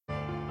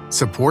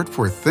Support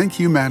for Think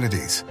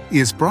Humanities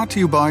is brought to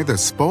you by the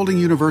Spalding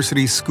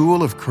University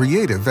School of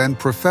Creative and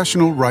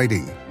Professional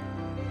Writing.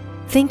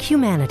 Think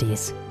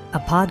Humanities,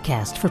 a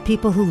podcast for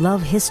people who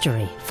love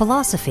history,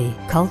 philosophy,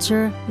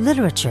 culture,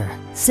 literature,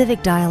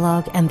 civic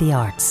dialogue, and the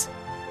arts.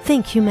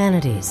 Think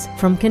Humanities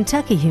from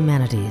Kentucky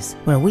Humanities,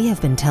 where we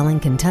have been telling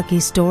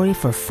Kentucky's story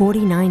for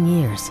 49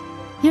 years.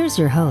 Here's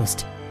your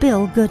host,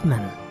 Bill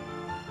Goodman.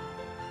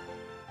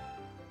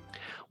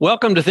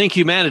 Welcome to Think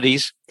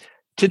Humanities.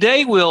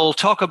 Today we'll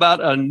talk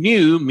about a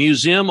new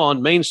Museum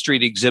on Main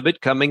Street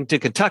exhibit coming to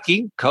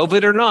Kentucky.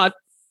 COVID or not,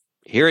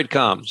 here it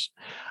comes.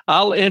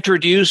 I'll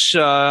introduce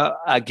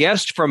a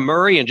guest from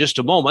Murray in just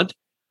a moment,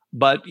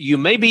 but you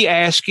may be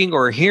asking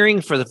or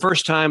hearing for the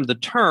first time the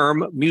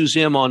term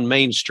Museum on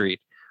Main Street.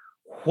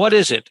 What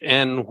is it,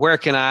 and where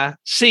can I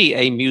see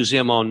a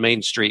museum on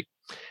Main Street?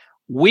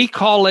 We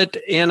call it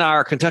in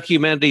our Kentucky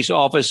Humanities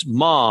office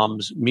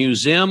MOMS,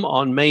 Museum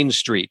on Main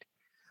Street.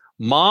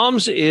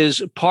 MOMS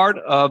is part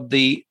of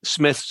the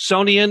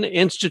Smithsonian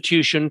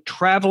Institution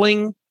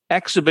Traveling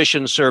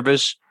Exhibition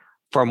Service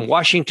from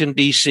Washington,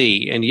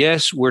 D.C. And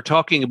yes, we're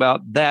talking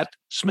about that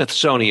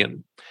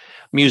Smithsonian.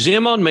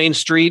 Museum on Main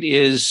Street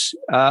is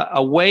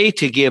a way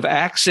to give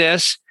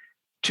access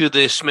to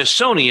the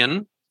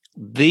Smithsonian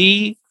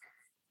in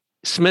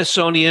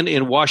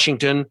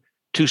Washington,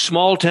 to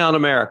small town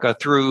America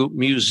through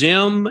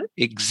museum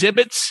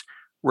exhibits,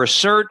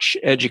 research,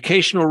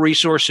 educational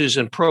resources,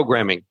 and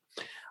programming.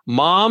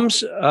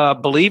 MOMS,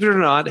 believe it or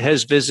not,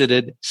 has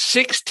visited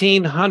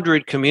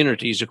 1,600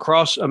 communities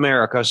across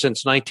America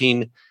since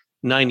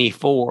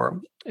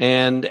 1994.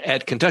 And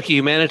at Kentucky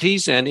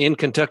Humanities and in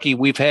Kentucky,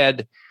 we've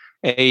had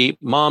a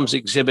MOMS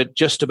exhibit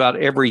just about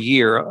every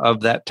year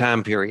of that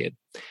time period.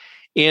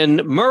 In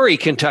Murray,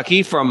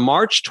 Kentucky, from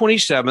March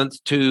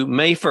 27th to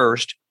May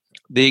 1st,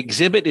 the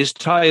exhibit is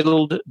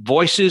titled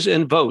Voices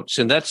and Votes,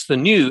 and that's the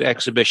new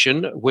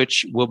exhibition,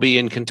 which will be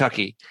in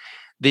Kentucky.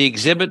 The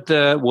exhibit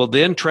will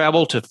then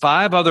travel to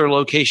 5 other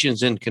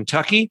locations in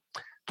Kentucky,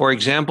 for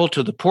example,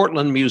 to the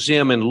Portland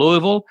Museum in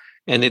Louisville,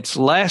 and its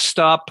last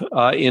stop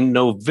in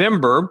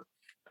November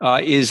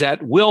is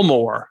at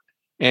Wilmore.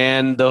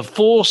 And the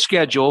full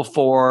schedule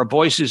for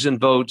Voices and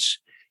Votes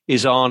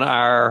is on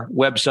our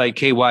website,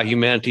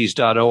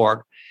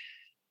 kyhumanities.org.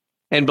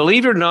 And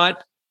believe it or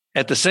not,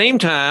 at the same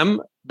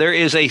time, there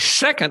is a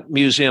second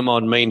museum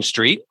on Main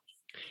Street.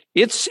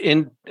 It's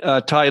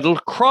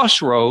titled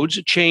Crossroads,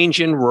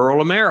 Change in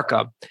Rural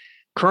America.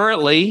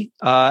 Currently,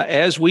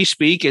 as we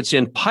speak, it's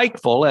in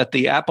Pikeville at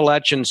the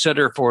Appalachian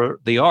Center for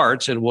the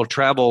Arts, and will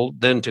travel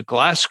then to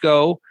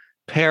Glasgow,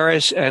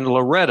 Paris, and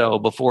Loretto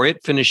before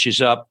it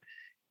finishes up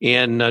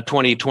in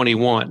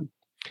 2021.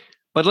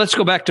 But let's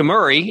go back to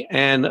Murray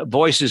and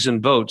Voices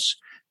and Votes.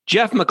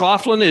 Jeff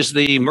McLaughlin is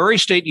the Murray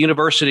State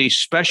University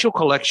Special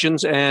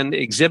Collections and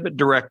Exhibit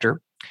Director.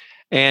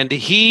 And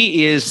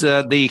he is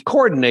the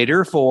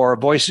coordinator for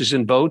Voices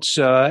and Votes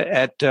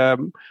at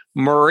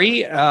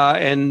Murray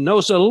and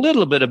knows a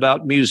little bit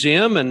about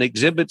museum and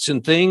exhibits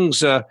and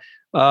things that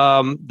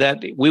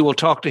we will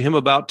talk to him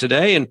about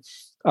today. And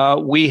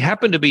we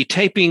happen to be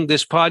taping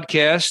this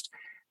podcast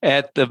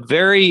at the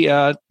very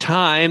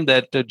time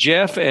that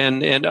Jeff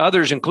and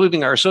others,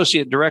 including our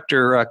associate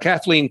director,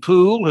 Kathleen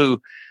Poole, who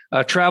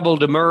traveled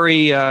to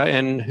Murray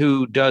and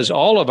who does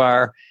all of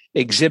our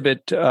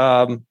exhibit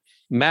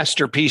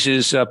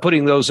masterpieces,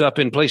 putting those up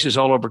in places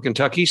all over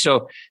Kentucky.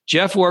 So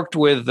Jeff worked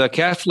with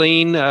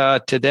Kathleen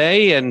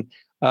today, and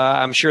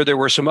I'm sure there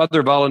were some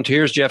other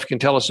volunteers. Jeff can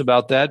tell us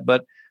about that.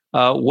 But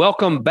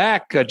welcome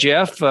back,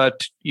 Jeff.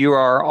 You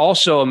are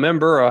also a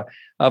member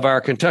of our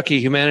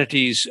Kentucky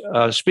Humanities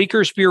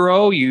Speakers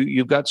Bureau.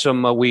 You've got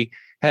some, we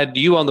had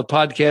you on the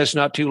podcast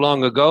not too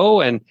long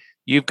ago, and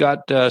you've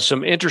got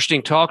some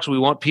interesting talks. We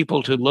want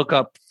people to look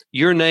up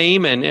your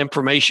name and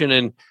information,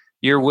 and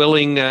you're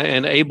willing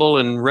and able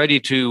and ready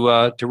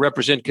to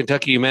represent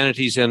Kentucky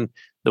Humanities and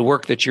the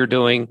work that you're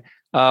doing.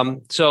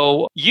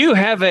 So you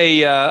have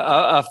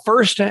a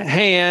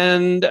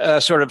first-hand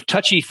sort of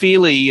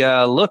touchy-feely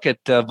look at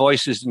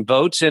Voices and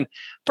Votes. And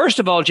first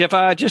of all, Jeff,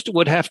 I just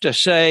would have to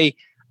say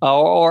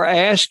or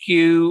ask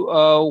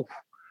you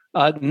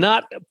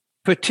not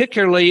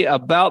particularly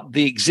about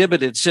the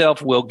exhibit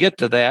itself. We'll get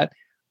to that,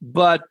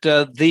 but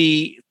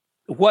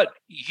what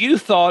you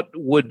thought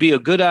would be a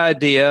good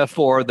idea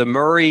for the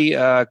Murray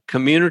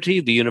community,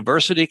 the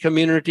university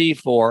community,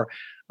 for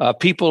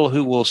people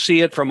who will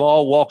see it from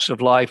all walks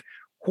of life.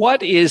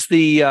 What is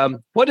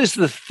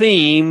the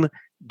theme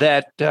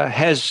that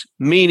has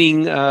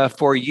meaning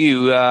for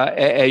you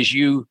as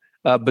you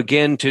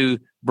begin to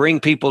bring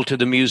people to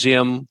the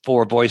museum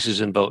for Voices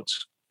and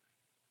Votes?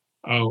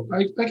 Oh,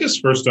 I guess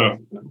first off,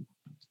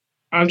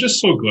 I'm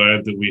just so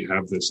glad that we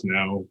have this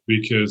now,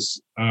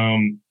 because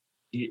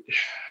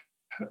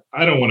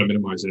I don't want to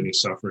minimize any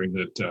suffering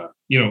that,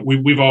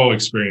 we've all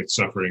experienced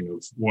suffering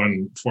of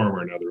one form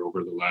or another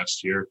over the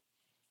last year.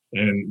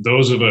 And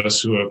those of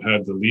us who have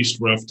had the least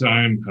rough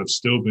time have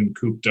still been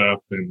cooped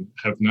up and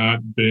have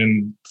not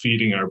been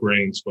feeding our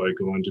brains by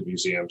going to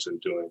museums and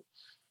doing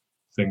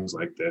things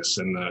like this.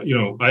 And,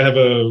 I have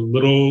a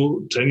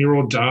little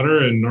 10-year-old daughter,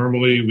 and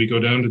normally we go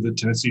down to the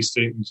Tennessee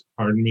State,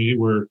 pardon me,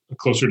 we're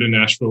closer to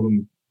Nashville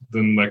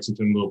than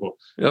Lexington, Louisville.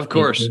 Of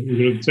course. We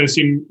go to the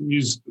Tennessee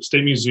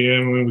State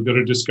Museum, and we go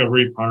to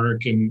Discovery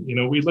Park, and,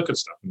 we look at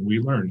stuff and we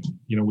learn.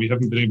 We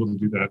haven't been able to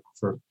do that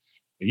for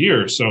a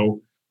year.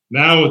 So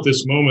now at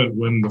this moment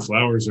when the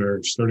flowers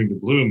are starting to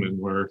bloom and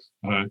we're,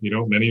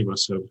 many of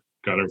us have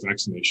got our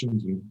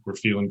vaccinations and we're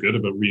feeling good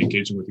about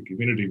re-engaging with the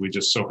community, we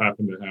just so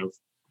happen to have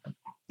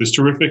this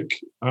terrific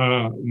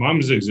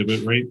moms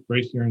exhibit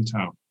right here in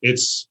town.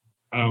 It's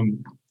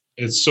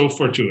so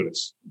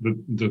fortuitous,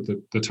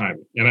 the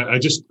timing. And I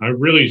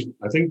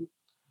think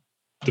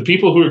the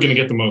people who are going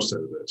to get the most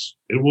out of this,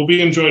 it will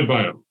be enjoyed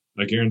by them,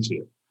 I guarantee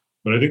it.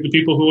 But I think the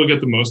people who will get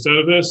the most out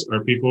of this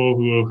are people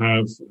who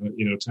have,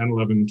 10,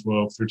 11,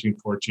 12, 13,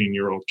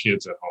 14-year-old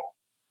kids at home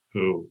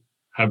who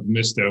have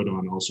missed out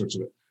on all sorts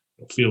of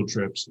field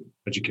trips, and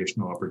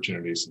educational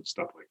opportunities and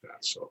stuff like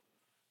that. So,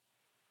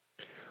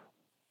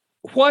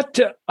 what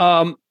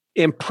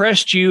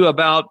impressed you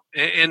about,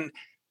 and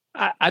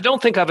I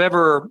don't think I've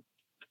ever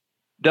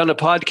done a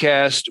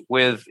podcast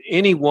with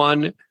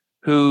anyone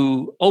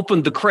who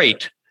opened the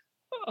crate.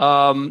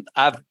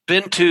 I've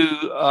been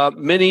to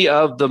many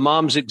of the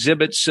moms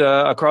exhibits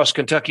across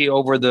Kentucky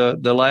over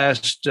the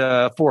last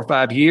 4 or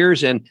 5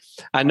 years, and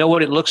I know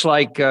what it looks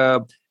like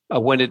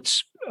when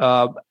it's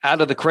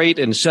out of the crate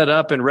and set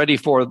up and ready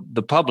for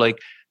the public.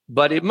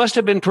 But it must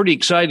have been pretty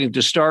exciting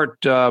to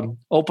start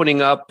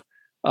opening up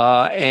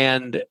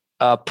and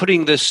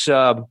putting this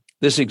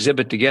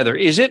exhibit together.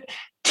 Is it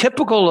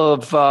typical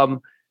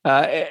of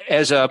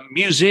as a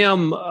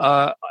museum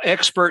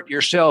expert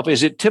yourself,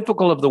 is it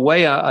typical of the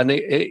way an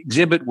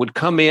exhibit would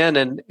come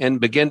in and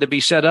begin to be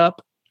set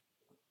up?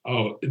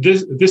 Oh,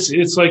 this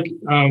it's like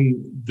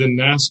the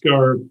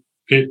NASCAR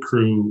pit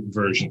crew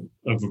version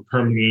of a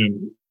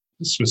permanent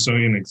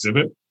Smithsonian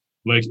exhibit.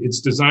 Like, it's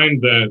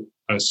designed that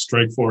a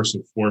strike force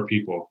of 4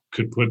 people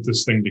could put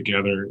this thing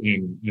together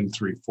in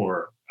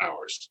 3-4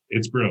 hours.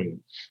 It's brilliant.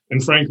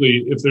 And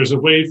frankly, if there's a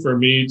way for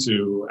me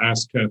to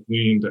ask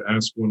Kathleen to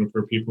ask one of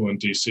her people in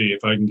DC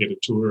if I can get a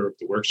tour of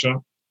the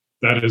workshop,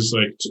 that is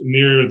like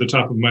near the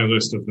top of my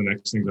list of the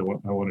next things I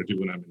want to do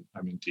when I'm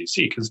in DC,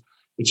 because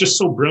it's just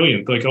so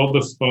brilliant. Like, all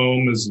the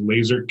foam is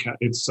laser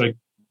it's like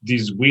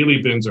these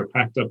wheelie bins are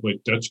packed up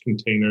like Dutch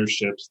container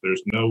ships.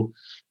 There's no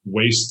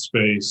waste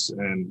space.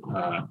 And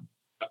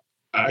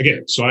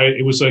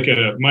it was like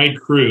my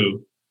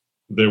crew.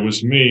 There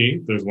was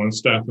me, there's one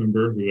staff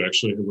member who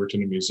actually had worked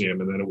in a museum,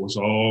 and then it was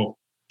all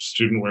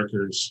student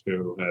workers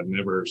who had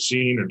never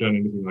seen or done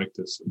anything like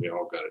this, and we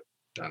all got it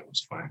done. It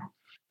was fine.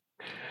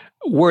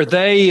 Were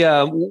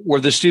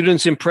the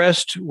students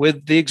impressed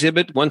with the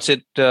exhibit once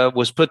it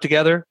was put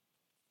together?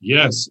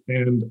 Yes.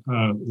 And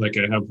I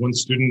have one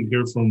student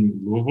here from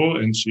Louisville,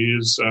 and she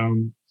is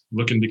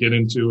looking to get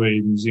into a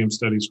museum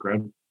studies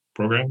grad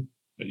program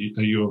at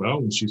U of L,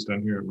 and she's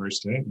done here at Murray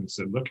State. And I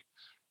said, look,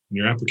 in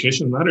your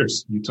application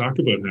letters, you talk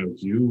about how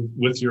you,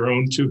 with your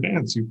own 2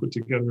 hands, you put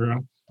together a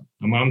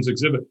mom's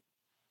exhibit.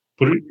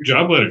 Put it in your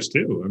job letters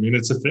too. I mean,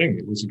 it's a thing.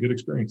 It was a good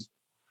experience.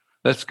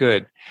 That's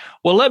good.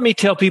 Well, let me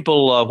tell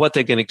people what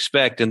they can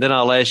expect, and then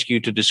I'll ask you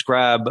to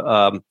describe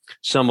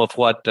some of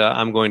what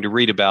I'm going to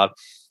read about.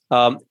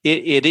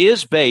 It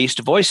is based,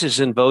 Voices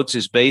and Votes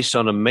is based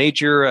on a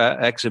major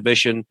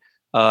exhibition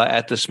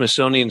at the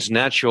Smithsonian's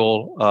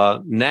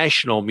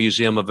National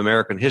Museum of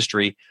American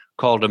History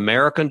called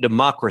American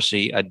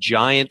Democracy, A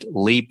Giant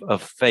Leap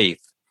of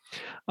Faith.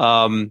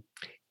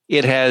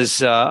 It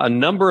has a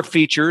number of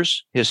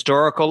features: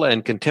 historical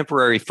and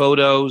contemporary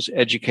photos,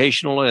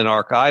 educational and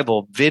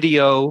archival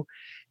video,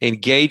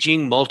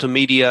 engaging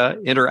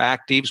multimedia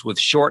interactives with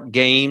short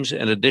games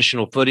and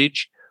additional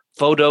footage,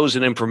 photos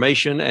and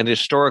information, and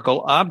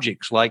historical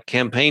objects like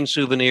campaign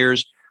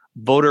souvenirs,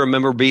 voter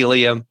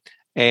memorabilia,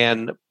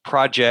 and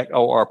project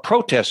or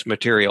protest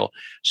material.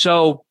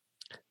 So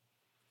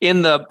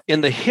in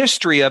the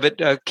history of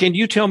it, can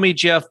you tell me,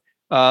 Jeff,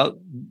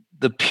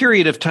 the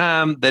period of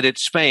time that it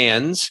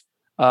spans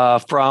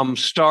from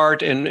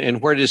start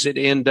and where does it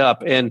end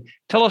up? And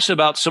tell us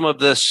about some of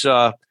this,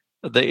 the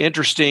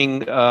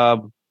interesting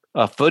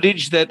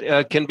footage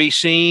that can be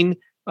seen,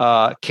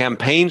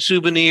 campaign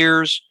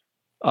souvenirs,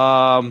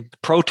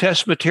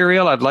 protest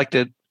material. I'd like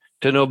to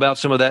know about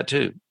some of that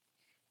too.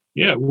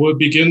 Yeah, well, it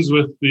begins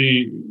with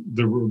the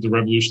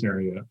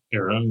revolutionary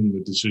era and the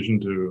decision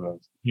to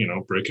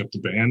break up the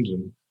band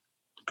and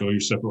go your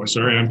separate way.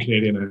 Sorry, I'm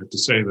Canadian. I have to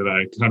say that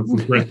I kind of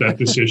regret that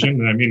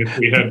decision. I mean,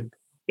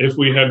 if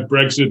we had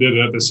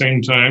Brexited at the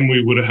same time,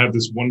 we would have had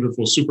this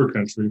wonderful super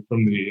country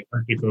from the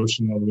Arctic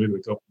Ocean all the way to the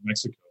Gulf of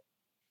Mexico.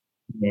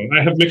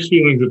 I have mixed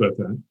feelings about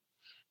that.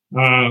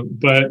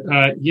 But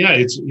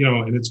it's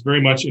and it's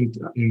very much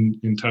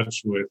in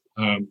touch with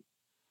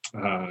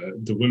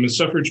the women's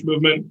suffrage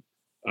movement,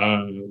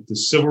 the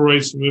civil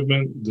rights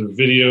movement. The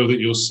video that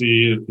you'll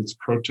see, it's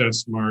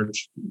protest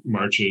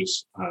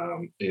marches,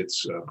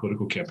 it's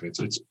political campaigns.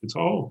 It's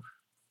all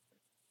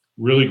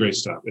really great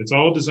stuff. It's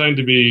all designed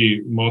to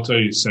be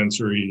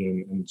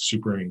multi-sensory and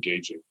super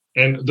engaging.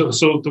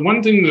 So the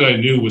one thing that I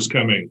knew was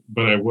coming,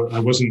 but I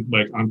wasn't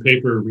like on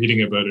paper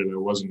reading about it. I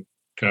wasn't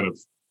kind of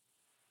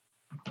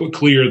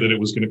clear that it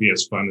was going to be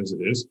as fun as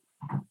it is.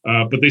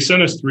 But they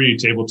sent us 3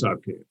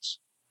 tabletop games,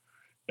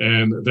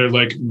 and they're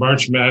like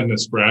March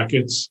Madness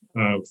brackets.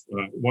 Of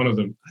one of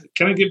them.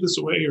 Can I give this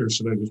away, or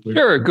should I just wait?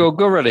 Sure,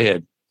 go right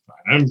ahead.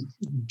 I'm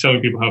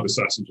telling people how the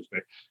sausage is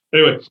made.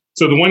 Anyway,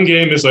 so the one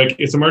game is like,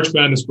 it's a March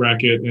Madness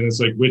bracket, and it's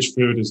like, which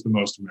food is the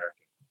most American?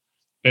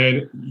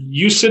 And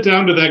you sit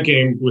down to that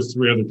game with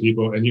 3 other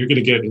people, and you're going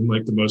to get in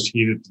like the most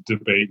heated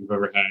debate you've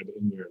ever had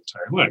in your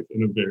entire life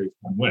in a very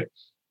fun way.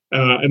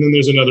 And then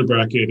there's another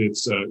bracket.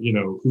 It's,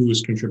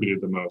 who's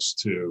contributed the most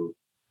to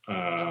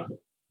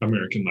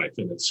American life,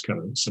 and it's kind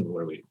of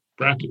similarly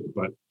bracketed.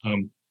 But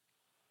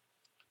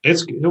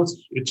it's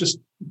just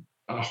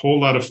a whole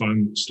lot of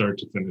fun start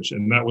to finish,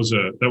 and that was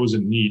a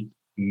neat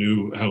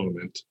new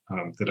element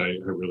that I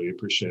really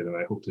appreciate, and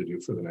I hope to do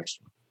for the next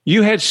one.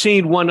 You had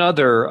seen one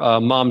other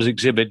Mom's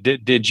exhibit,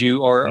 did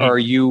you? Or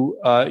you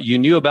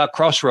knew about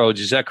Crossroads?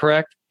 Is that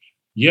correct?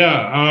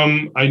 Yeah,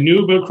 I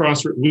knew about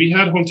Crossroads. We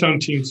had hometown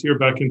teams here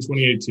back in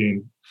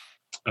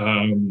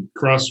 2018.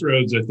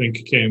 Crossroads, I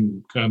think,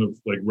 came kind of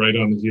like right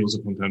on the heels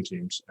of hometown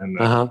teams, and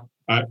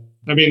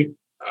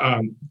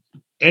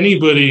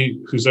anybody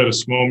who's at a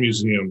small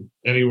museum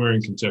anywhere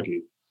in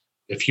Kentucky,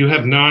 if you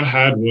have not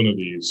had one of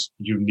these,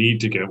 you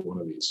need to get one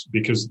of these,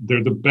 because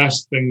they're the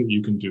best thing that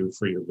you can do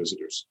for your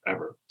visitors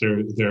ever.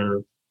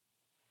 They're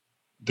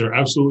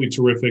absolutely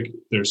terrific.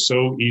 They're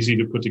so easy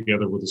to put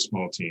together with a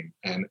small team,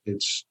 and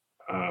it's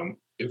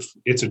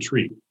a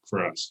treat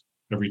for us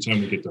every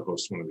time we get to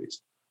host one of these.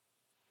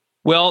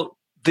 Well,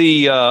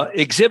 the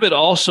exhibit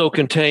also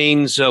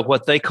contains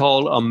what they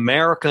call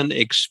American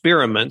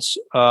Experiments.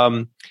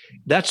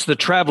 That's the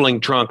traveling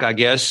trunk, I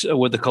guess,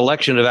 with a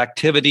collection of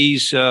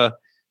activities that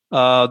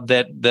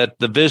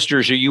the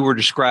visitors that you were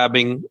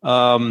describing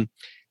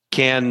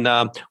can.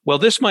 Well,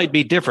 this might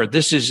be different.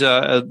 This is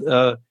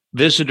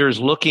visitors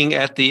looking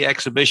at the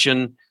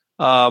exhibition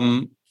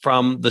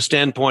from the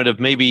standpoint of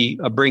maybe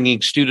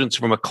bringing students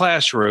from a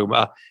classroom.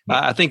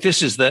 I think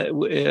this is the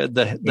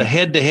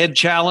head-to-head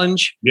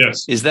challenge.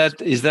 Yes, is that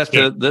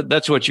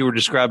that's what you were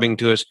describing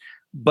to us?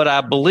 But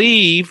I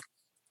believe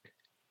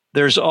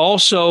there's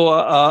also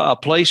a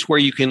place where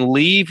you can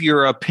leave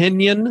your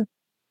opinion.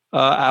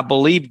 I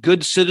believe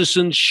good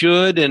citizens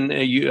should, and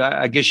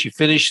I guess you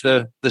finish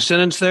the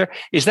sentence there.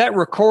 Is that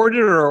recorded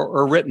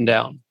or written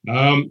down?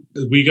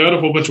 We got a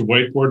whole bunch of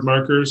whiteboard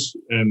markers,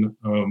 and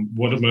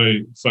one of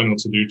my final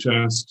to-do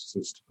tasks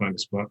is to find a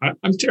spot.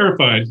 I'm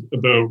terrified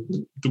about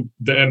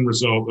the end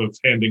result of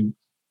handing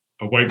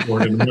a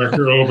whiteboard and a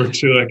marker over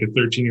to like a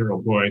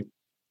 13-year-old boy.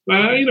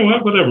 You know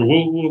what? Whatever.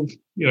 We'll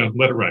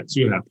let it ride.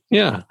 See what happens.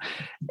 Yeah,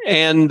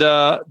 and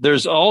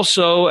there's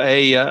also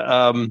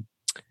a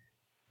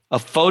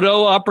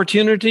photo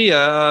opportunity,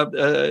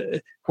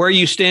 where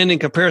you stand in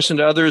comparison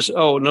to others.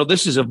 Oh, no,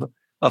 this is a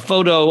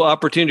photo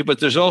opportunity, but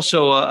there's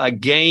also a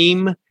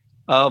game,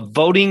 a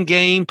voting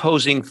game,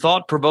 posing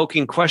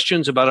thought-provoking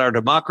questions about our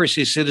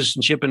democracy,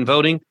 citizenship, and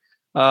voting.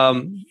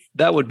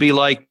 That would be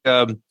like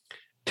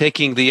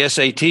taking the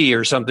SAT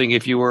or something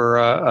if you were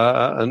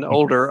an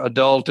older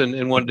adult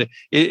and wanted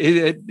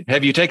to.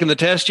 Have you taken the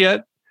test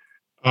yet?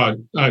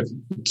 I'm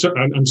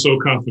so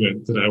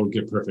confident that I would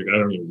get perfect. I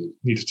don't even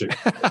need to take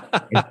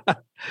it.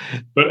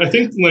 But I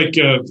think,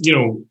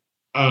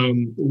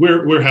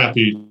 we're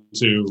happy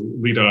to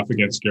lead off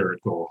against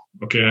Garrett Cole.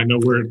 Okay, I know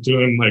we're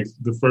doing like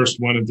the first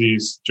one of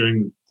these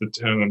during the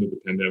time under the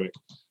pandemic.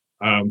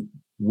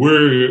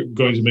 We're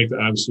going to make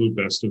the absolute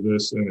best of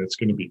this, and it's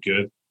going to be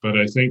good. But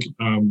I think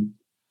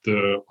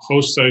the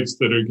host sites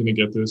that are going to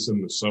get this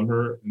in the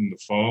summer, in the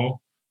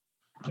fall,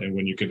 and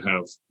when you can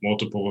have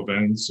multiple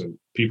events and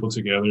people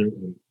together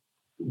and,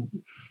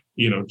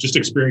 just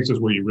experiences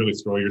where you really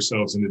throw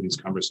yourselves into these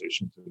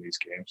conversations and these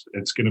games,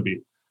 it's going to be,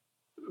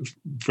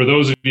 for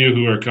those of you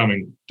who are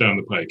coming down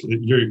the pike,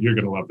 you're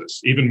going to love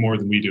this even more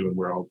than we do. And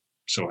we're all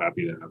so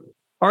happy to have it.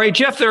 All right,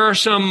 Jeff, there are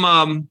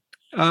some,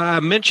 I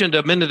mentioned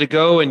a minute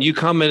ago, and you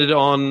commented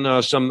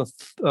on some,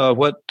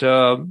 what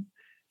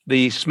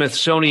the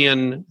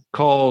Smithsonian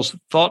calls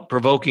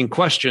thought-provoking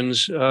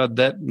questions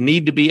that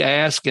need to be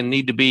asked and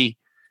need to be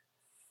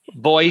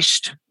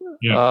voiced,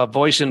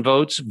 voice and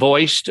votes,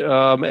 voiced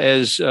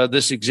as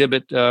this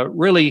exhibit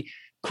really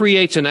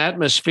creates an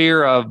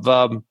atmosphere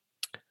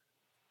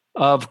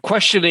of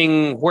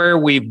questioning where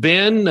we've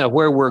been,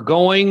 where we're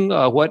going,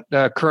 what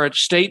current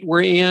state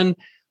we're in.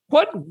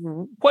 What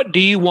do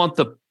you want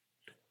the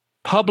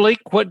public?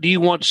 What do you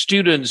want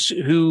students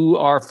who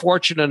are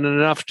fortunate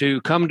enough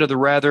to come to the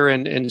Rather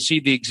and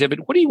see the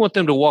exhibit? What do you want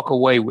them to walk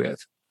away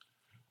with?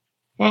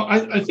 Well,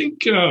 I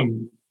think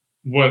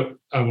what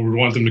I would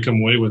want them to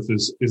come away with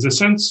is a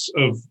sense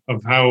of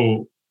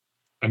how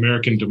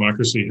American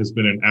democracy has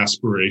been an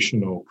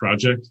aspirational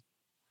project.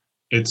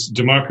 It's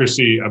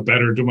democracy, a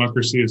better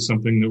democracy, is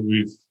something that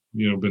we've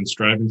been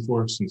striving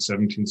for since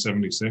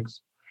 1776,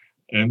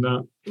 and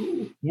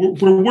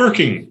we're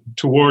working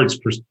towards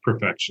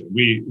perfection.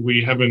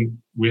 We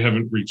haven't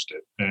reached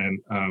it,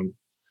 and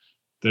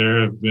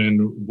there have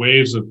been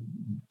waves of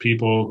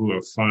people who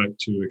have fought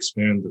to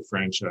expand the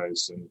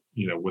franchise, and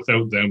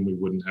without them, we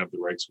wouldn't have the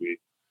rights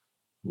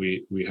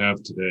we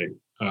have today.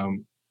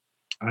 I'm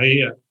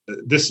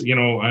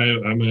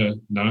a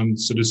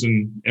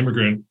non-citizen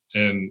immigrant,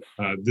 and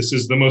this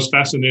is the most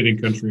fascinating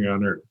country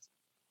on earth.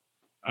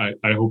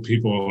 I hope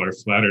people are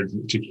flattered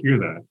to hear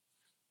that,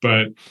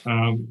 but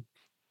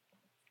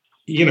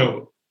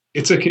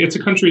it's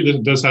a country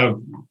that does have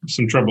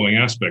some troubling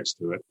aspects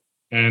to it,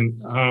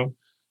 and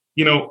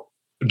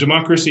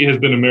democracy has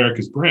been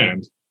America's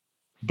brand,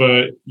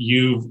 but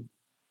you've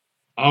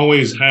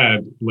always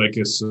had like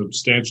a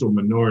substantial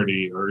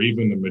minority or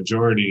even a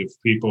majority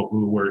of people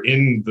who were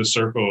in the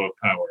circle of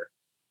power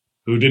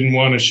who didn't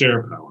want to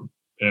share power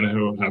and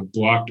who have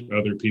blocked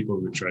other people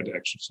who tried to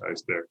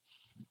exercise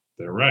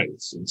their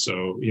rights. And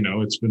so,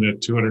 it's been a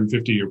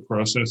 250-year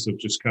process of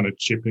just kind of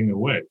chipping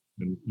away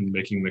and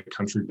making the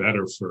country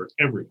better for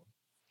everyone.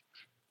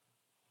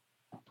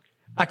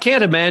 I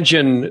can't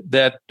imagine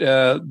that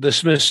the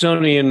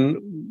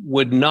Smithsonian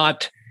would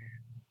not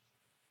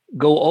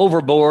go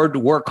overboard,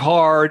 work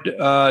hard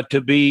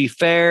to be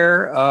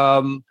fair,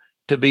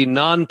 to be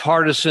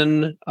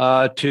nonpartisan,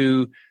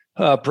 to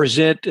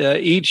present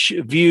each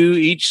view,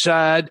 each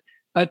side.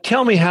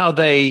 Tell me how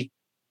they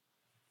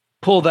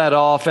pull that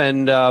off,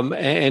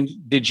 and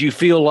did you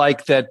feel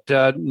like that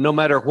no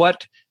matter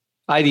what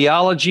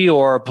ideology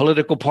or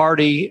political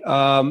party,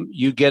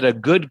 you get a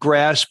good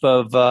grasp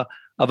of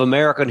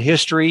American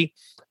history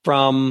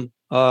from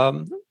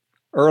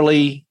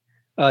early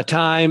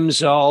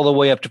times all the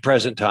way up to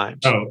present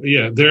times? Oh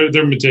yeah,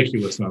 they're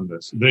meticulous on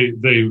this. They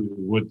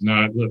would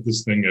not let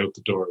this thing out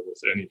the door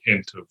with any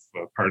hint of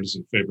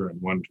partisan favor in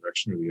one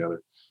direction or the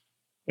other.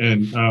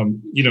 And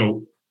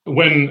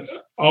when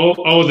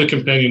all of the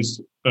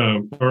companions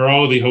or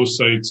all of the host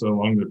sites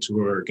along the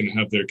tour are going to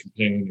have their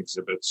companion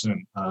exhibits,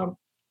 and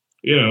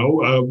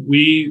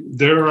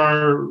there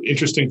are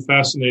interesting,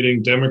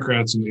 fascinating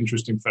Democrats and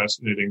interesting,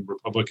 fascinating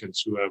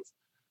Republicans who have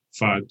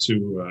fought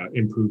to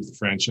improve the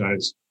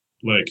franchise,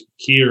 like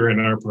here in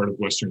our part of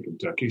Western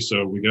Kentucky.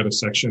 So we got a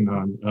section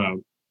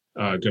on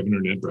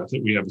Governor Ned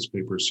Breathitt. We have his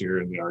papers here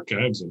in the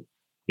archives, and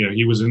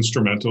he was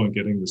instrumental in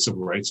getting the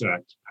Civil Rights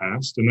Act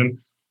passed. And then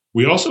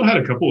we also had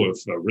a couple of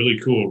really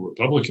cool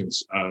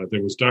Republicans.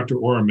 There was Dr.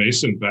 Ora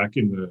Mason back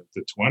in the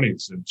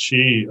 20s, and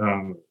she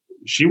ran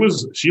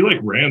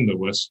the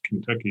West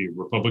Kentucky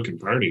Republican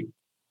Party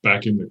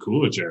back in the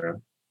Coolidge era,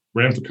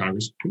 ran for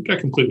Congress, got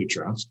completely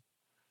trounced,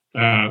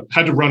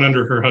 had to run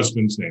under her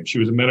husband's name. She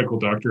was a medical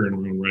doctor in her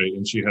own right,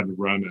 and she had to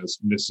run as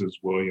Mrs.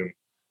 William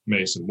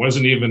Mason.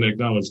 Wasn't even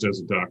acknowledged as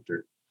a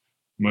doctor,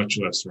 much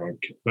less her own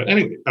kid. But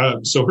anyway,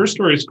 so her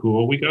story is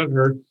cool. We got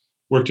her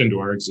worked into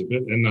our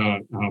exhibit, and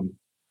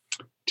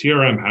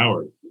T.R.M.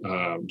 Howard,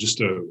 just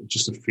a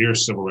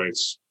fierce civil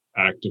rights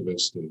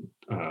activist and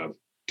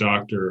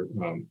doctor,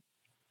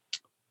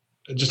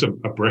 just a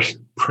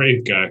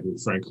brave guy who,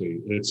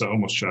 frankly, it's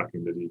almost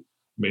shocking that he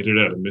made it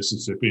out of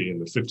Mississippi in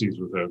the 50s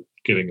without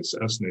getting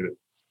assassinated.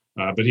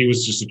 But he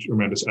was just a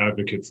tremendous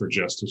advocate for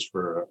justice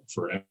for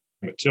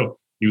Emmett Till.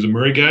 He was a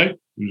Murray guy.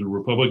 He was a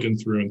Republican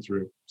through and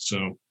through.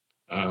 So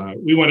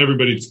we want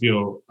everybody to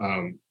feel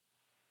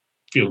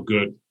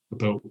good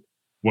about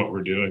what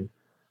we're doing,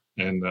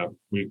 and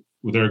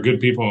there are good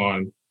people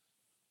on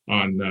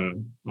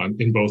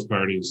in both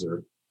parties,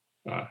 or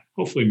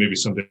hopefully maybe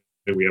someday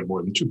we have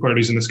more than two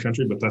parties in this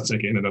country, but that's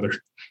again another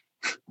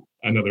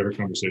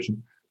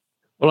conversation.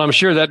 Well, I'm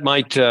sure that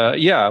might,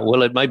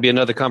 it might be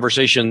another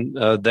conversation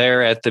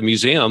there at the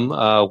museum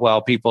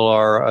while people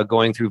are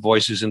going through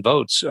Voices and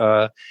Votes.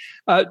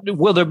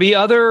 Will there be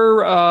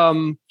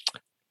other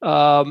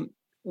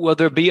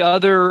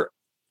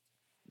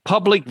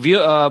public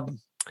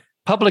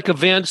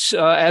events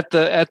at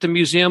the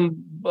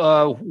museum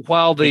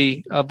while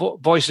the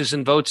Voices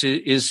and Votes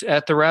is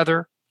at the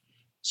Rather?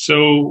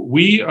 So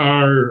we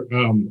are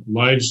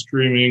live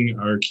streaming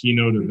our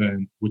keynote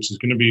event, which is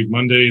going to be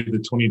Monday the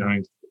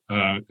 29th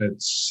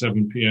at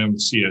 7 p.m.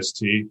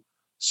 CST.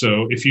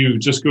 So if you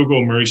just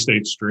Google Murray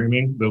State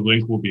Streaming, the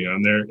link will be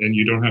on there, and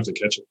you don't have to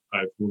catch it.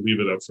 We'll leave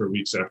it up for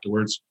weeks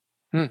afterwards.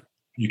 You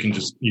can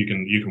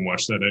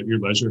watch that at your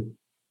leisure.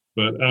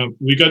 But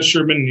we got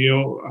Sherman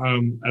Neal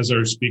as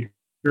our speaker.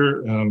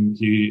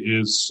 He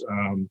is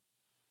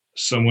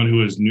someone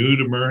who is new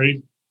to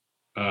Murray.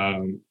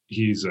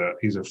 He's a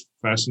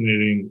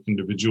fascinating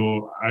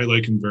individual. I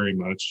like him very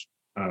much.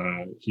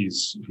 He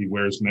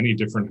wears many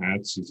different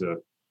hats. He's a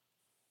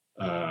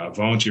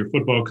volunteer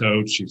football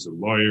coach. He's a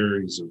lawyer.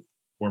 He's a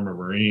former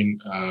Marine.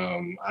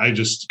 I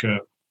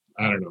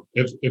don't know.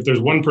 If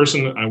there's one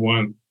person that I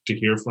want to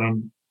hear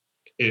from,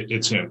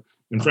 it's him.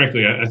 And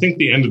frankly, I think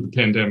the end of the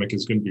pandemic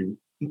is going to be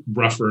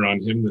rougher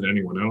on him than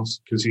anyone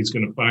else, because he's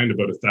going to find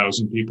about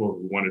 1,000 people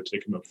who want to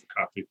take him up for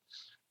coffee.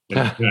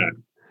 Like that.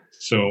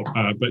 So,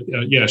 but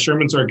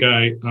Sherman's our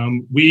guy.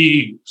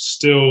 We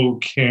still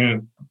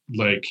can't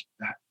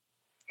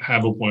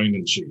have a wine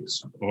and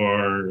cheese,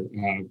 or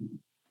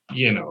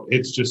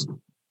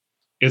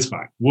it's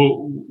fine.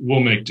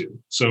 We'll make do.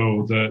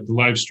 So the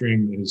live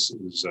stream is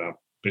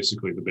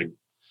basically the big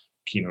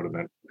keynote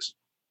event.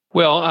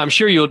 Well, I'm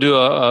sure you'll do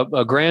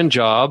a grand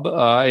job.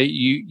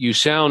 You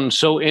sound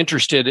so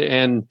interested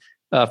and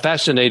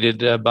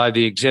fascinated by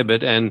the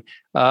exhibit, and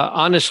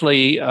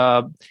honestly,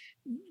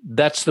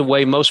 that's the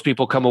way most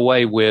people come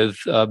away with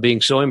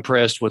being so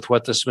impressed with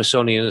what the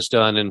Smithsonian has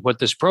done and what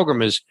this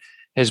program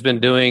has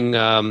been doing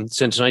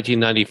since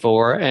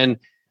 1994.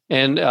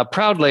 And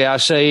proudly, I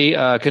say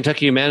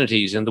Kentucky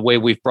Humanities and the way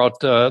we've brought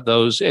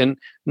those, and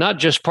not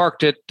just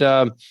parked it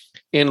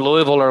in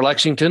Louisville or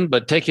Lexington,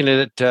 but taking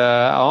it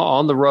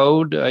on the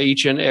road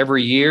each and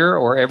every year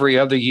or every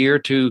other year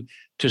to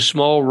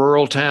small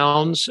rural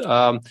towns.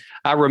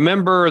 I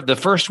remember the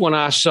first one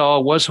I saw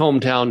was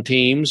Hometown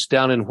Teams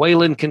down in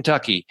Wayland,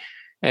 Kentucky.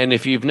 And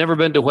if you've never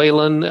been to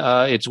Wayland,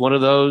 it's one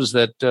of those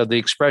that the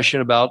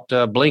expression about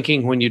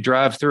blinking when you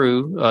drive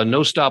through,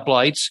 no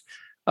stoplights.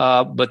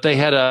 But they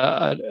had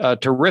a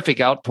terrific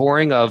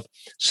outpouring of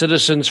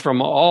citizens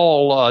from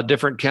all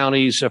different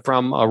counties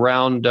from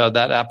around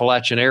that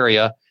Appalachian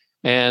area,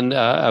 and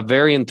a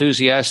very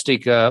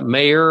enthusiastic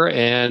mayor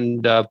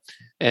and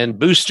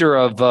booster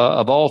of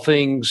all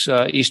things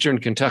Eastern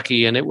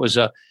Kentucky. And it was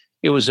a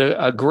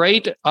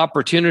great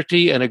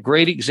opportunity and a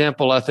great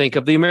example, I think,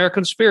 of the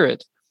American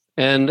spirit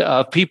and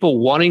people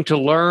wanting to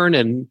learn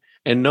and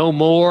know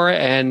more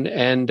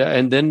and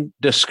then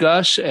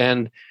discuss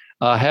and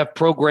have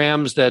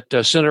programs that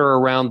center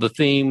around the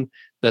theme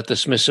that the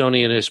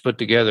Smithsonian has put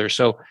together.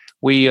 So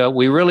we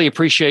really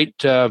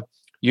appreciate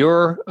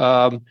your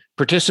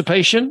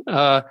participation.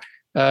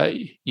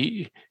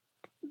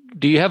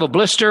 Do you have a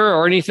blister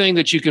or anything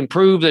that you can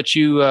prove that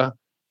you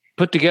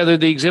put together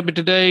the exhibit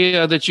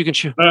today that you can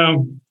show?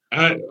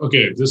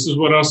 Okay, this is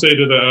what I'll say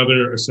to the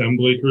other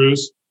assembly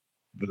crews.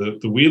 The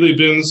wheelie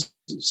bins,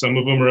 some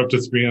of them are up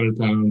to 300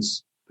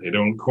 pounds. They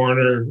don't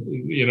corner,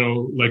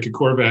 like a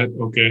Corvette.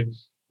 Okay.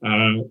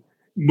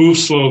 Move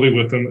slowly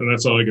with them, and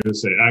that's all I got to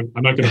say. I'm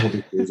not going to hold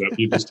the crews up.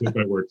 You just took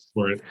my word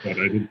for it, but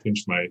I did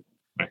pinch my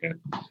hand.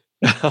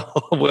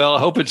 Well, I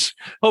hope it's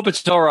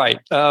all right.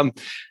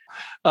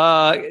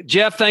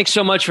 Jeff, thanks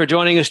so much for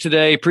joining us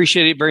today.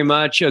 Appreciate it very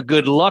much.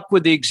 Good luck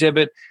with the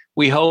exhibit.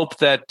 We hope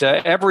that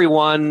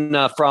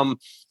everyone from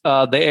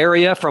the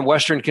area, from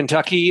Western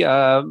Kentucky,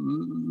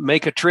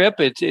 make a trip.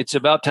 It's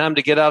about time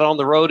to get out on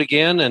the road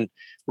again and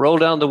roll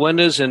down the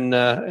windows and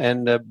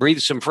breathe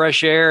some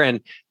fresh air and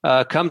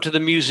come to the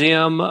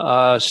museum,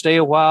 stay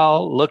a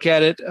while, look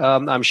at it.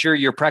 I'm sure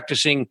you're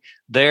practicing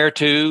there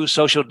too,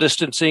 social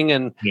distancing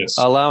and yes,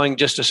 allowing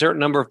just a certain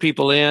number of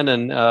people in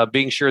and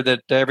being sure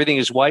that everything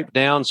is wiped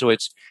down. So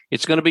it's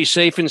going to be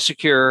safe and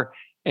secure.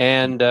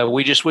 And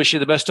we just wish you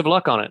the best of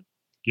luck on it.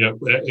 Yeah,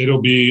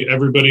 it'll be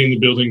everybody in the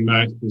building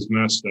is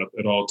masked up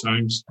at all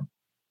times.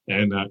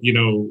 And,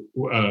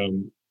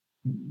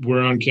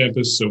 we're on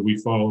campus, so we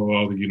follow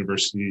all the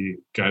university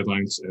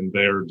guidelines, and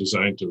they're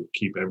designed to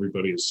keep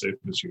everybody as safe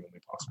as humanly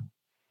possible.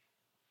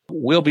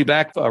 We'll be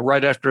back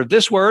right after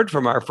this word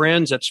from our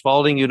friends at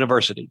Spalding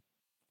University.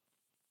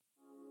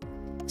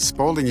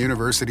 Spalding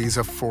University's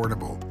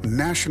affordable,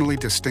 nationally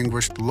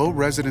distinguished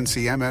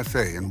low-residency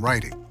MFA in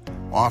writing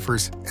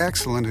offers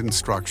excellent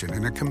instruction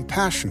in a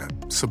compassionate,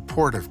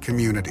 supportive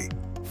community.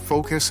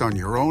 Focus on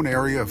your own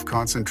area of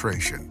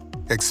concentration.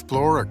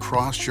 Explore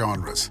across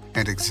genres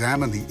and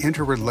examine the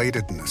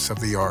interrelatedness of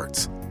the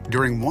arts.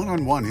 During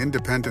one-on-one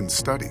independent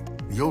study,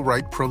 you'll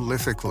write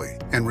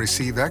prolifically and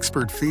receive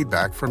expert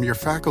feedback from your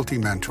faculty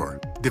mentor,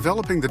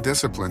 developing the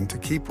discipline to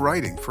keep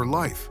writing for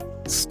life.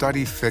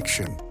 Study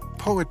fiction,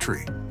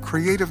 poetry,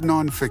 creative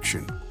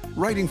nonfiction,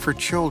 writing for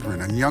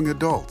children and young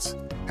adults,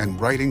 and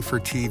writing for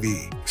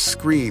TV,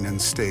 screen,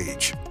 and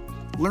stage.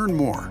 Learn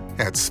more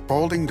at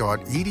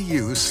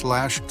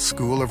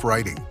spalding.edu/School of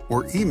Writing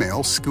or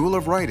email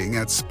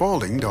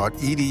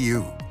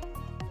schoolofwriting@spalding.edu.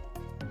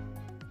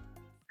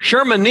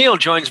 Sherman Neal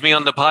joins me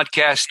on the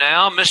podcast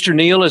now. Mr.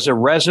 Neal is a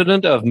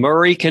resident of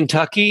Murray,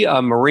 Kentucky,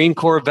 a Marine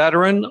Corps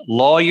veteran,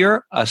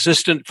 lawyer,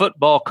 assistant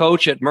football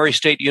coach at Murray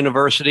State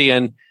University,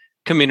 and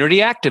community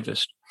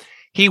activist.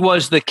 He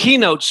was the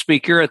keynote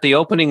speaker at the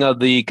opening of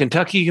the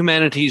Kentucky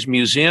Humanities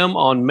Museum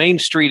on Main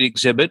Street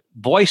exhibit,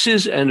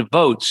 Voices and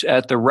Votes,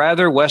 at the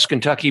Rather West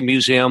Kentucky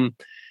Museum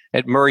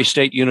at Murray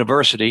State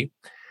University.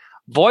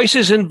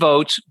 Voices and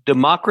Votes,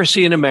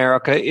 Democracy in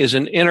America is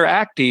an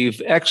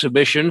interactive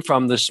exhibition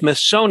from the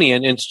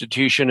Smithsonian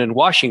Institution in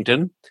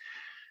Washington.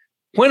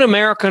 When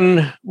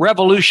American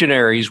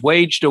revolutionaries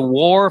waged a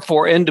war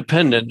for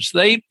independence,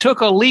 they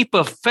took a leap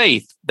of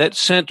faith that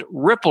sent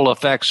ripple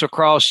effects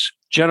across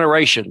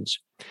generations.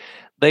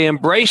 They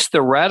embraced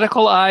the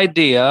radical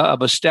idea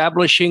of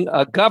establishing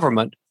a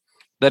government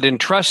that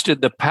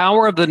entrusted the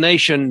power of the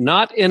nation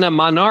not in a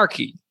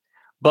monarchy,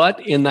 but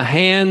in the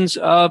hands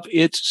of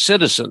its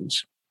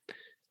citizens.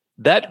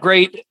 That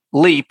great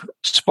leap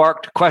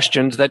sparked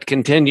questions that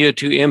continue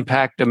to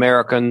impact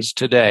Americans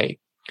today.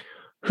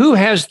 Who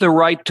has the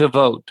right to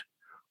vote?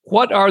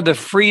 What are the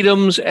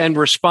freedoms and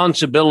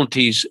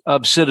responsibilities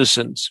of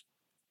citizens?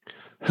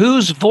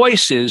 Whose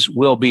voices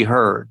will be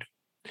heard?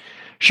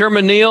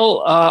 Sherman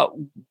Neal,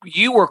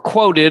 you were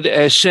quoted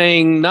as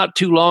saying not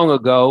too long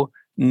ago,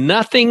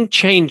 nothing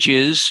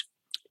changes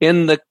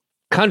in the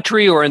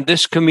country or in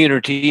this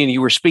community, and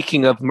you were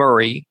speaking of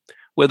Murray,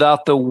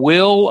 without the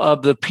will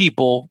of the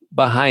people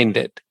behind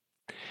it.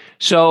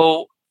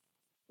 So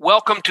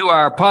welcome to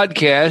our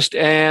podcast,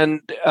 and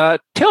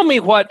tell me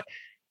what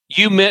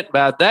you meant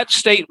by that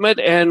statement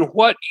and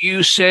what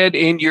you said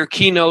in your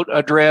keynote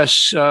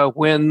address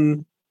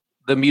when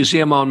the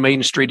Museum on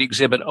Main Street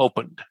exhibit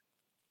opened.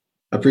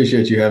 I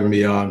appreciate you having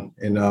me on,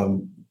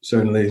 and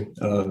certainly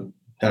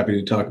happy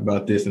to talk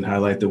about this and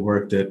highlight the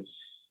work that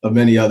of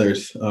many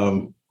others,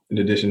 in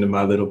addition to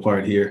my little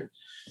part here.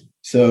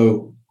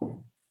 So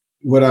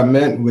what I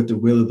meant with the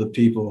will of the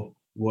people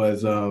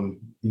was,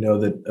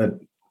 the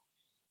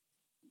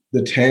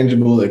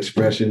tangible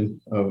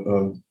expression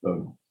of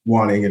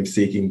wanting and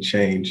seeking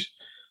change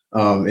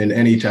in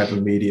any type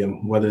of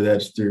medium, whether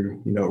that's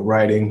through,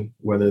 writing,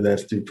 whether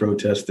that's through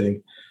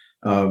protesting,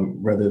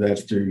 whether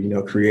that's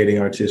through, creating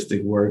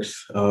artistic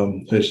works,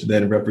 which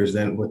then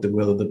represent what the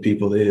will of the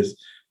people is.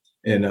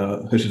 And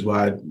which is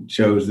why I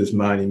chose this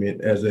monument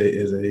as a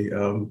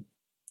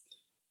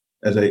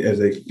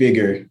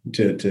figure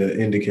to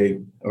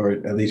indicate, or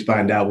at least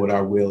find out what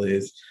our will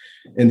is.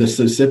 And the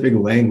specific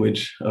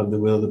language of the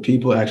will of the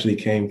people actually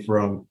came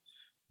from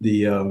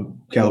the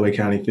Callaway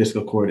County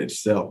Fiscal Court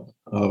itself.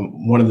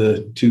 One of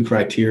the two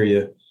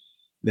criteria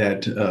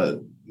that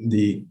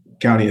the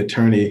county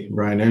attorney,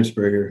 Ryan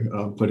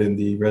Ernstberger, put in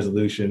the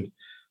resolution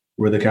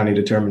where the county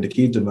determined to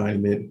keep the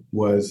monument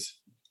was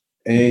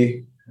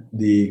A,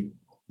 the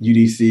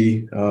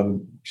UDC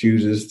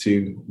chooses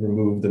to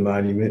remove the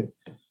monument,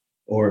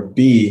 or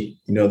B,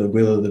 the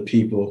will of the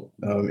people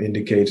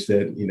indicates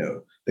that,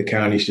 the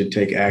county should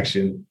take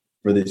action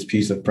for this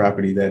piece of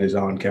property that is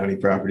on county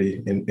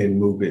property and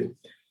move it.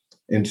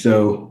 And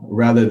so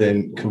rather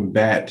than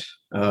combat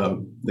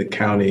the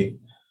county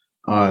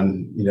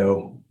on,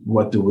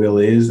 what the will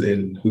is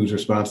and whose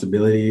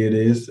responsibility it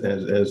is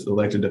as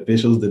elected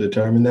officials to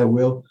determine that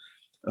will,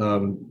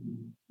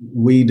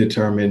 we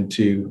determined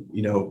to,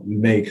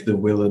 make the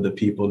will of the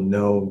people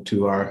known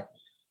to our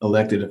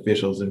elected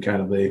officials, and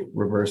kind of a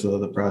reversal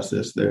of the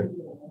process there.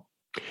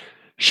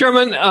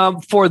 Sherman,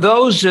 for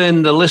those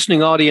in the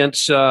listening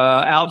audience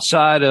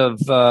outside of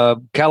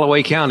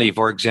Callaway County,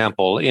 for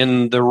example,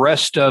 in the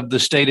rest of the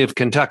state of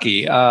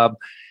Kentucky,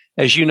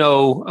 as you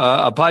know,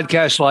 a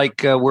podcast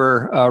like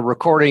we're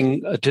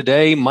recording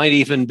today might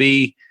even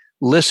be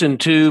listened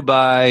to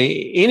by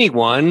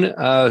anyone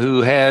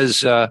who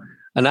has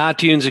an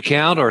iTunes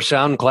account or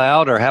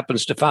SoundCloud, or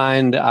happens to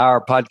find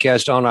our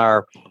podcast on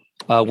our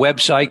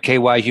website,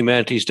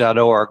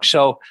 kyhumanities.org.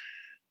 So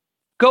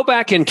go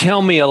back and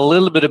tell me a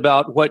little bit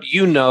about what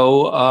you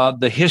know,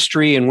 the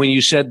history, and when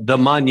you said the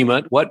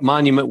monument, what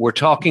monument we're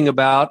talking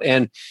about,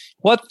 and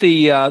what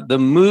the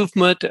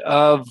movement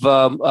of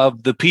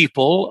the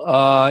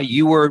people.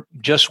 You were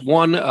just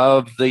one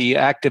of the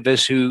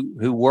activists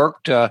who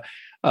worked to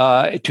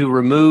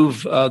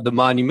remove the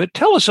monument.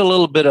 Tell us a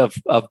little bit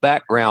of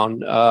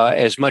background,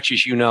 as much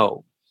as you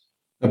know.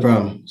 No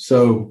problem.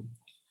 So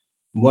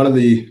one of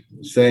the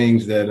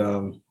sayings that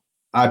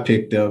I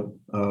picked up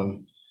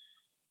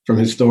from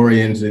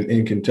historians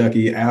in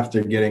Kentucky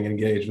after getting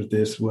engaged with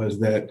this was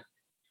that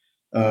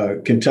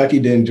Kentucky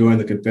didn't join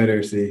the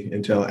Confederacy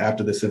until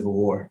after the Civil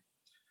War.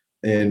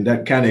 And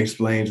that kind of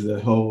explains the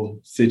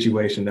whole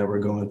situation that we're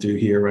going through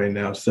here right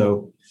now.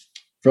 So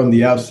from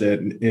the outset,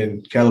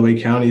 in Callaway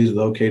County is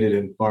located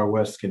in far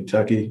west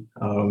Kentucky.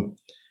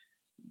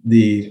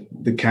 The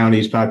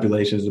county's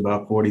population is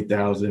about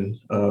 40,000.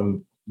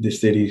 The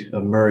city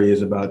of Murray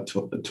is about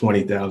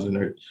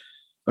 20,000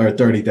 or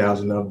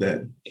 30,000 of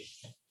that.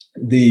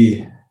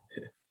 The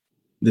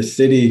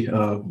city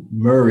of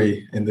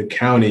Murray and the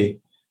county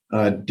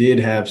did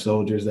have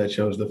soldiers that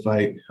chose to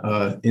fight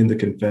in the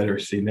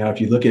Confederacy. Now,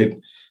 if you look at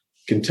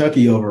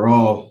Kentucky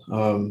overall,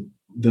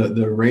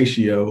 the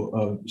ratio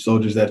of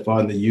soldiers that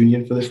fought in the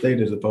Union for the state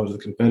as opposed to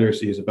the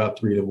Confederacy is about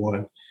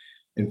 3-1.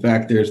 In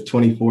fact, there's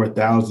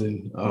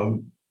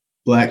 24,000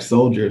 Black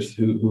soldiers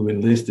who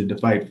enlisted to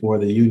fight for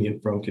the Union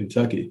from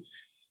Kentucky.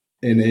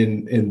 And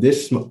in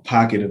this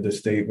pocket of the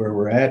state where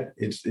we're at,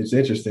 it's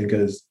interesting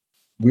because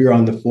we're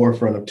on the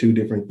forefront of two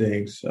different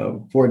things.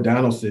 Fort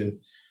Donelson,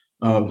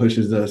 which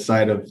is the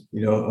site of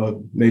a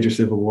major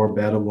Civil War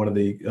battle, one of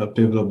the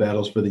pivotal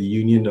battles for the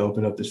Union to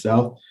open up the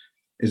South,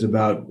 is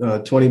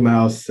about 20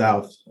 miles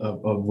south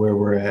of where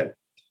we're at.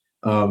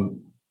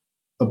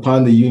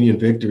 Upon the Union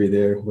victory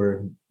there,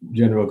 where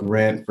General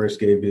Grant first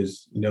gave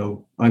his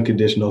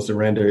unconditional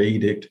surrender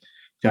edict,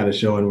 kind of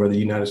showing where the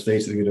United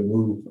States is going to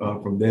move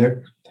from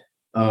there.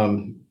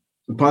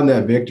 Upon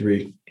that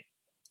victory,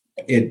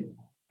 it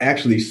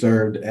actually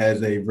served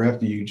as a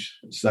refuge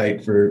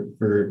site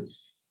for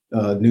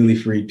newly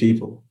freed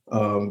people,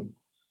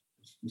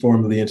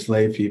 formerly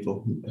enslaved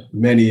people,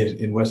 many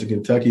in Western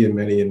Kentucky and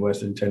many in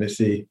Western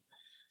Tennessee.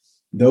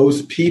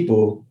 Those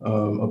people,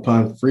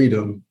 upon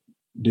freedom,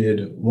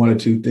 did one of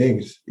two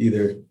things: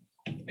 either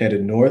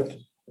headed north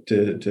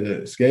to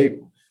escape,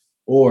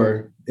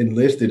 or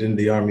enlisted in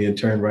the Army and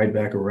turned right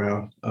back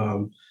around.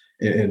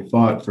 and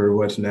fought for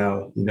what's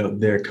now,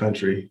 their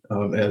country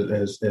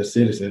as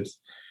citizens.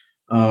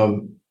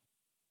 And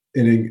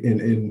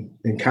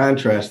in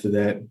contrast to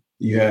that,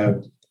 you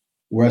have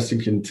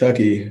Western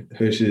Kentucky,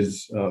 which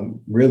is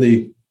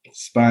really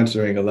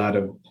sponsoring a lot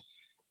of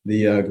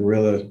the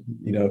guerrilla,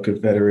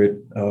 Confederate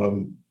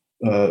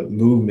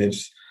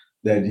movements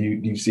that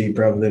you see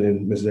prevalent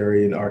in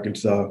Missouri and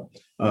Arkansas,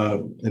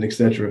 and et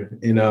cetera.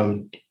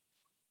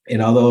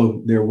 And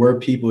although there were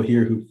people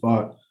here who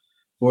fought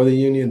for the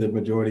Union, the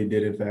majority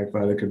did in fact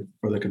fight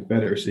for the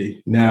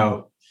Confederacy.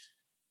 Now,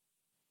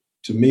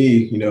 to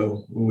me,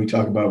 when we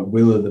talk about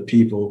will of the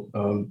people,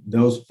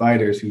 those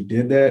fighters who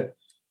did that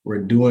were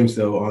doing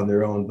so on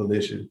their own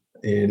volition.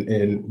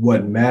 And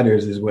what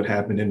matters is what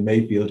happened in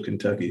Mayfield,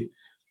 Kentucky,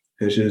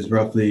 which is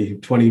roughly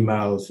 20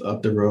 miles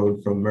up the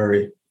road from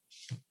Murray.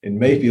 In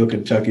Mayfield,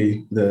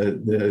 Kentucky,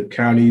 the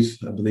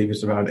counties, I believe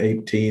it's around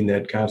 18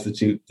 that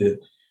constitute the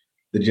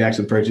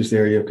Jackson Purchase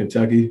area of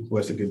Kentucky,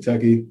 Western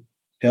Kentucky,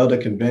 held a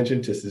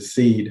convention to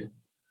secede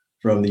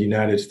from the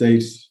United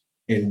States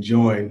and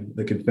join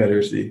the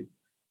Confederacy.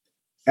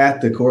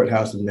 At the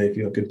courthouse in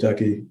Mayfield,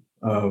 Kentucky,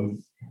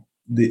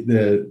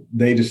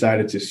 they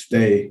decided to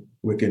stay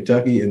with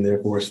Kentucky and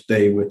therefore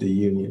stay with the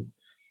Union,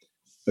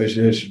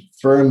 which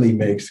firmly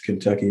makes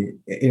Kentucky,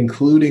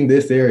 including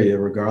this area,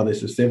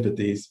 regardless of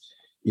sympathies,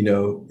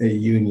 a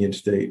Union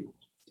state.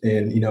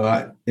 And,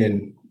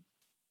 and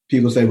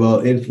people say, well,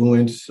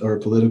 influence or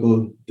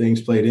political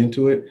things played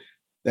into it.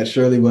 That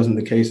surely wasn't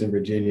the case in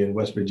Virginia and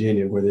West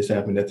Virginia, where this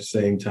happened at the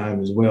same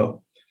time as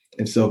well.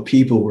 And so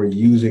people were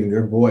using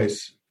their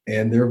voice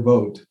and their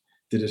vote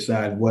to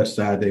decide what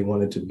side they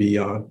wanted to be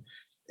on.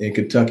 And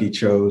Kentucky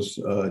chose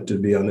to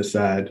be on the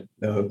side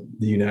of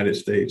the United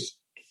States.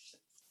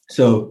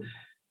 So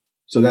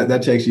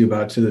that takes you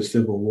about to the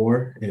Civil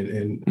War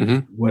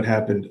and what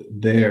happened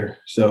there.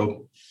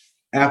 So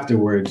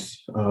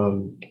afterwards,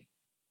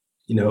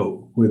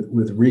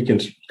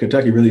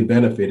 Kentucky really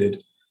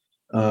benefited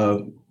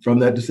from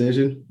that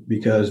decision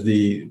because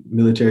the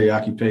military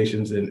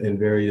occupations and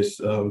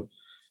various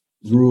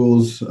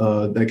rules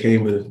that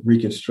came with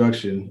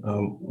Reconstruction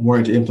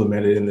weren't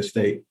implemented in the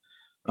state.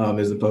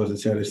 As opposed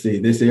to Tennessee,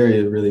 this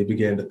area really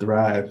began to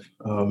thrive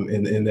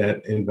in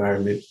that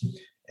environment,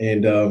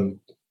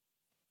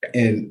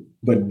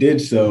 but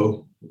did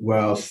so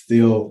while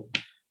still,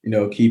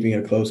 keeping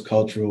a close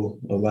cultural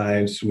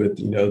alliance with,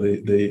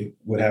 the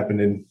what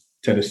happened in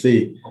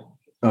Tennessee,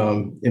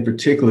 in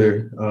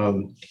particular,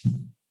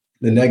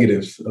 the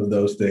negatives of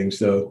those things.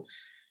 So,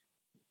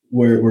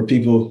 where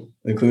people,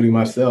 including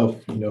myself,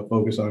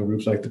 focus on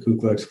groups like the Ku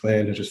Klux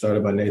Klan, which was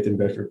started by Nathan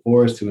Bedford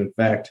Forrest, who in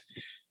fact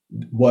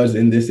was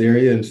in this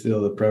area and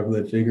still a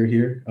prevalent figure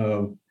here.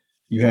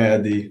 You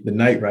had the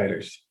Night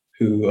Riders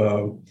who,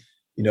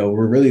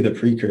 were really the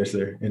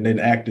precursor and then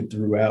acted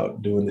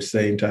throughout doing the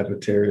same type of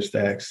terrorist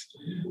acts.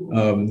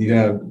 You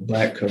have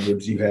black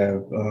codes, you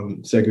have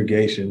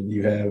segregation,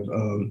 you have,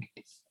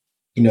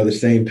 the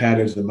same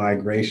patterns of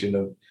migration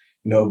of,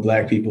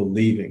 black people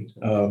leaving.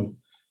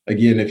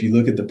 Again, if you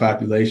look at the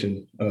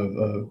population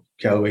of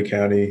Callaway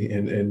County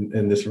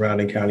and the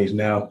surrounding counties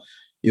now,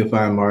 you'll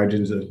find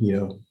margins of,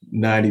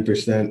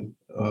 90%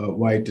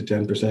 white to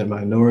 10%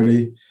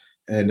 minority,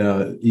 and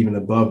even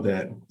above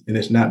that. And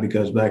it's not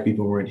because black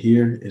people weren't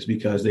here. It's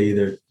because they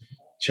either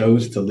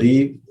chose to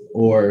leave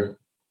or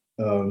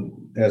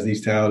as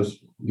these towns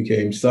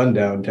became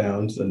sundown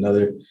towns,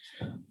 another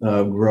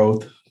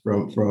growth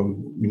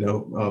from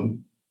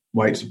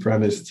white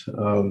supremacist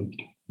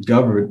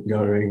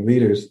governing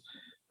leaders,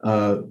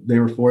 they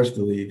were forced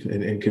to leave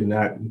and could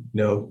not,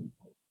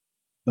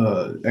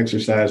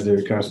 exercise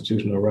their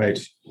constitutional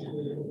rights.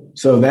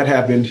 So that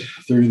happened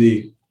through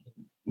the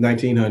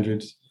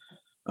 1900s.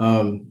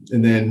 And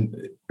then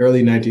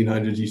early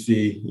 1900s, you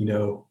see,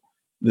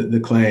 the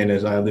Klan,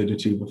 as I alluded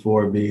to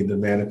before, being the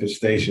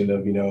manifestation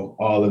of,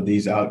 all of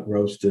these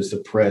outgrowths to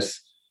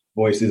suppress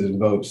voices and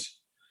votes.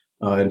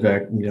 In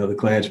fact, the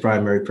Klan's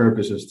primary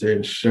purpose is to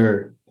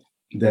ensure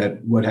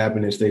that what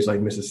happened in states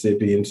like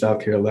Mississippi and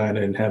South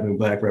Carolina and having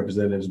black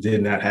representatives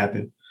did not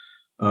happen.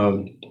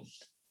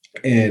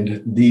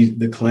 And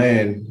the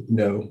Klan,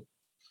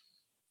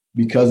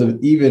 because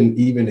of even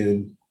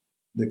in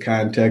the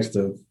context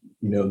of,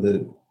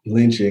 the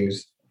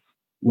lynchings,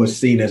 was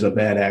seen as a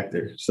bad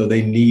actor. So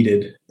they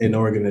needed an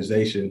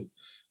organization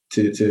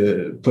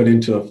to put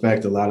into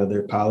effect a lot of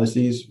their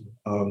policies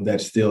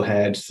that still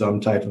had some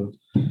type of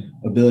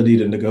ability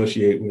to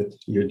negotiate with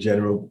your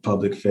general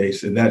public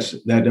face. And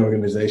that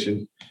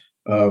organization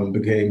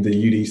became the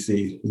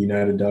UDC,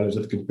 United Daughters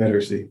of the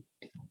Confederacy.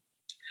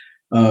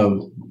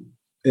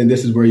 And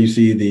this is where you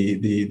see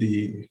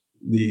the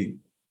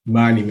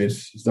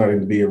monuments starting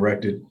to be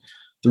erected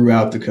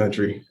throughout the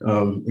country,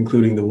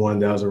 including the one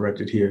that was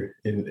erected here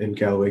in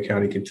Callaway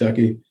County,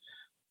 Kentucky.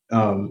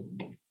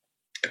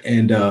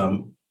 And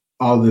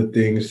all the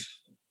things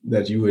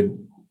that you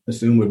would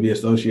assume would be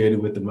associated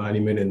with the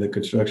monument and the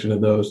construction of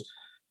those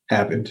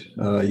happened.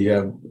 You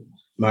have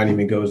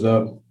monument goes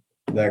up,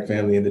 black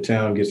family in the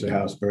town gets their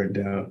house burned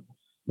down.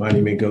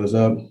 Monument goes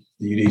up,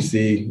 The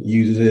UDC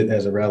uses it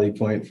as a rally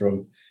point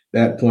from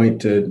that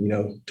point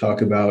to,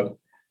 talk about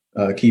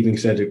keeping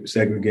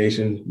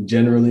segregation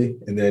generally.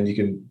 And then you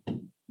can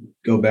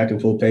go back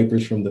and pull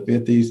papers from the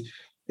 50s.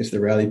 It's the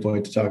rally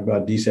point to talk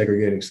about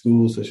desegregating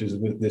schools, such as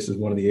this is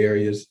one of the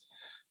areas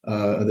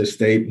of the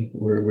state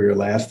where we're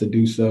last to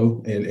do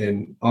so,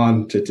 and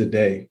on to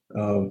today,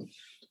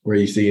 where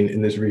you see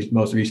in this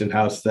most recent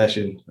House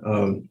session,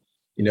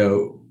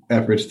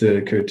 efforts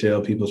to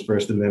curtail people's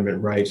First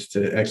Amendment rights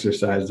to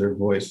exercise their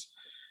voice.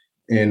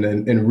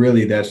 And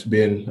really that's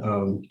been,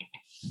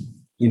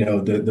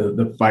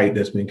 the fight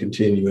that's been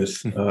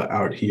continuous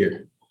out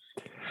here.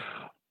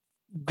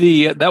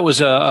 That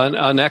was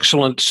an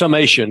excellent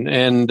summation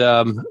and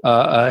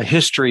a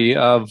history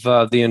of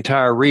the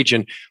entire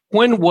region.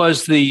 When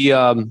was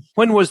the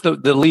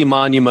Lee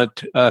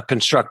Monument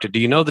constructed? Do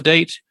you know the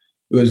date?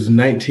 It was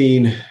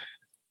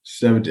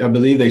 1917. I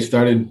believe they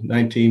started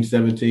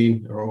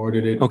 1917 or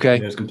ordered it. Okay,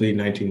 it was completed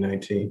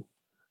 1919.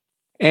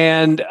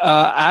 And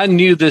I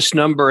knew this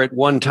number at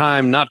one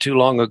time not too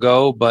long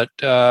ago, but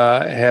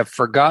have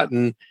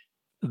forgotten.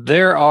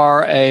 There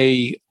are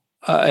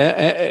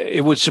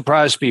it would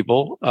surprise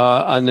people,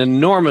 an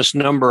enormous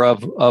number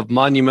of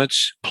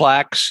monuments,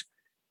 plaques,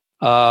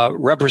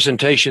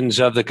 representations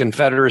of the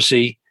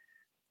Confederacy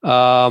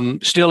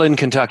still in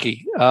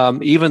Kentucky,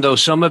 even though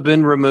some have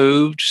been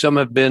removed, some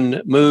have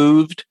been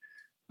moved,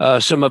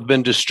 some have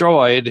been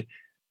destroyed.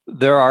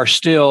 There are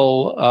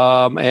still,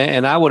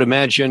 and I would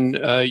imagine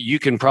you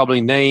can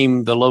probably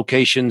name the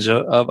locations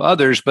of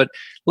others, but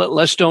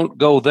let's don't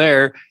go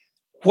there.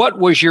 What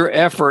was your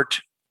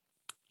effort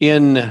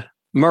in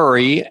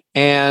Murray,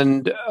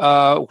 and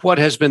what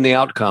has been the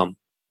outcome?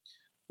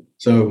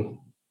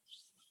 So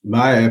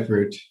my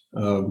effort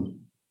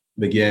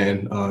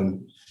began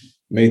on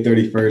May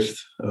 31st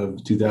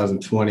of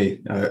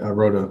 2020. I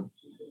wrote a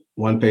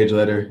one-page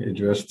letter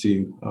addressed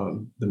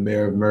to the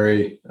mayor of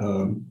Murray,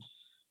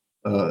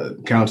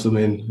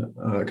 councilmen,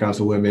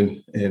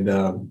 councilwomen, and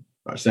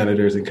our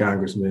senators and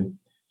congressmen,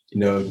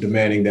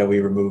 demanding that we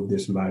remove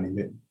this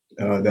monument.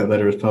 That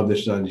letter was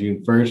published on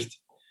June 1st.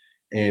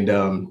 And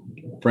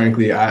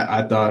frankly,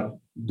 I thought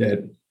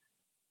that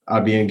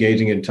I'd be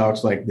engaging in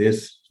talks like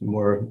this,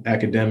 more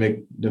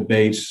academic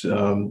debates,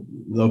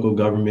 local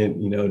government,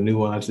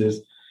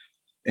 nuances.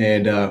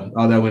 And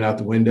all that went out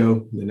the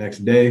window the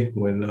next day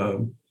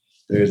when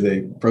there's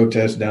a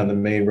protest down the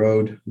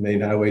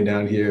main highway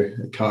down here.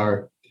 A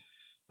car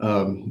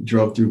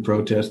drove through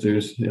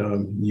protesters,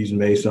 used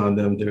mace on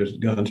them. There's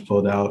guns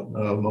pulled out,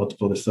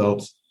 multiple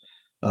assaults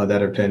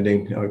that are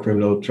pending a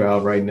criminal trial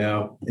right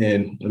now,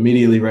 and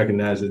immediately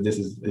recognized that this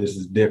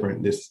is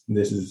different. This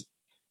is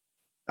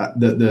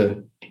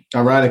the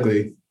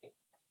ironically,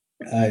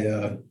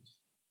 I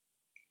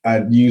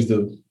used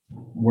the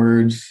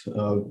words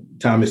of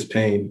Thomas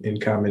Paine in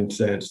Common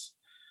Sense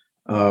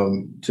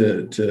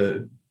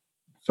to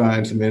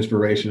find some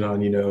inspiration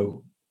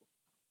on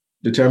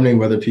determining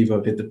whether people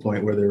have hit the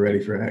point where they're ready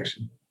for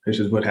action, which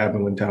is what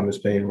happened when Thomas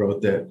Paine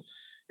wrote that.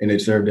 And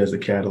it served as a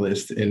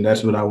catalyst. And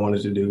that's what I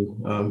wanted to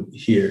do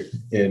here.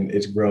 And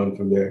it's grown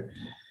from there.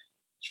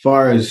 As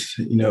far as,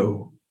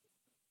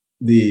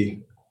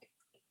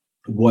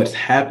 what's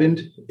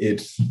happened,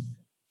 it's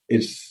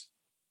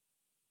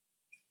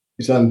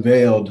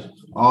unveiled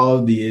all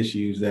of the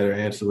issues that are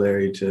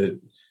ancillary to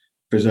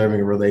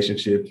preserving a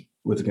relationship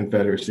with the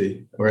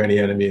Confederacy or any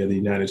enemy of the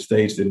United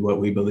States and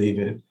what we believe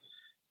in.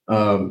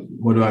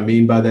 What do I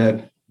mean by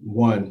that?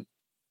 One,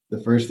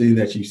 the first thing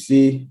that you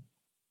see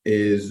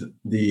is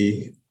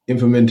the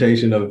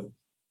implementation of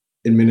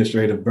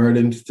administrative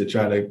burdens to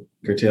try to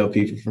curtail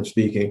people from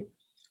speaking.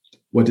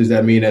 What does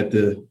that mean at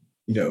the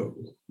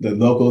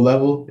local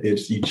level?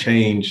 It's you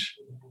change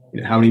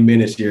how many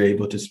minutes you're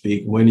able to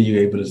speak, when are you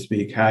able to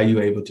speak, how are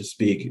you able to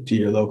speak to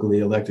your locally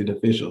elected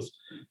officials,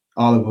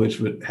 all of which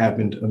would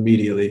happen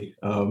immediately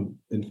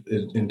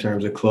in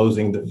terms of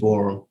closing the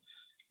forum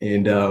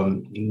and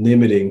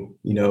limiting,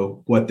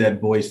 what that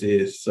voice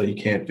is, so you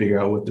can't figure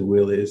out what the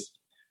will is.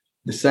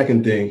 The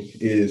second thing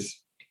is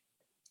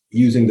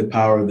using the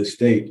power of the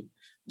state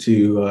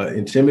to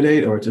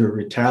intimidate or to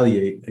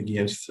retaliate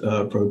against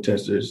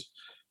protesters.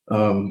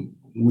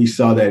 We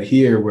saw that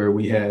here where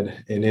we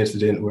had an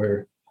incident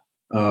where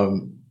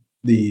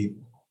the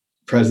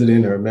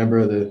president or a member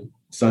of the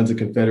Sons of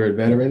Confederate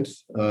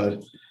Veterans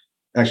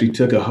actually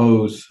took a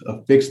hose,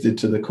 affixed it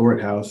to the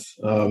courthouse,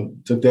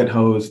 took that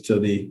hose to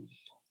the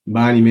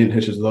monument,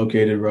 which is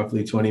located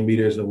roughly 20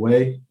 meters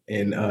away,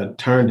 and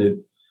turned it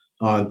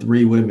on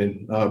 3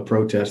 women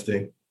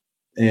protesting.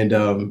 And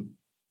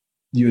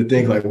you would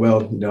think like,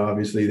 well,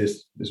 obviously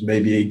this may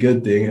be a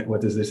good thing.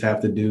 What does this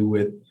have to do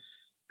with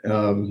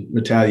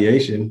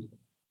retaliation?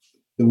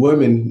 The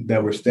women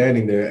that were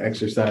standing there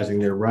exercising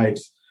their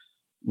rights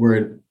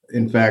were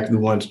in fact the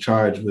ones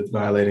charged with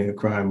violating a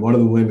crime. One of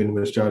the women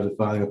was charged with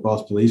filing a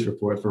false police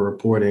report for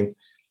reporting,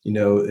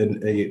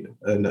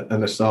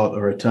 an assault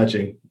or a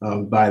touching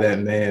by that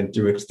man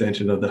through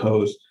extension of the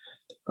hose.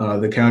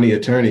 The county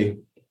attorney,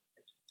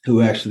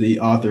 who actually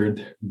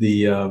authored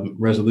the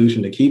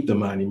resolution to keep the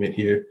monument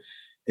here,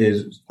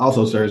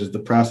 also serves as the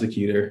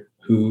prosecutor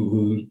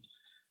who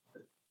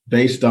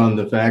based on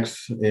the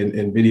facts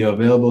and video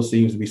available,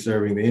 seems to be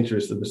serving the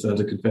interests of the Sons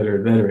of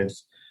Confederate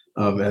Veterans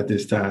at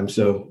this time.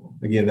 So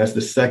again, that's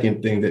the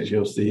second thing that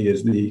you'll see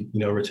is the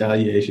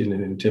retaliation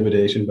and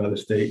intimidation by the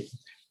state.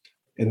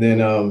 And then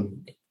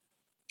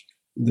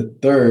the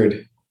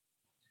third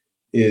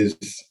is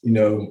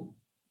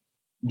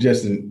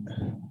just an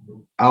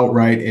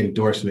outright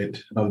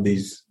endorsement of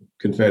these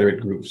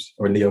Confederate groups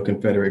or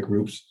neo-Confederate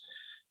groups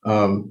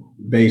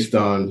based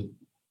on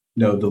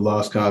the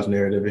lost cause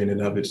narrative in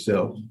and of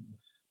itself.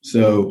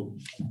 So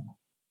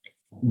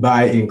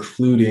by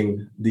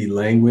including the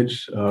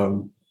language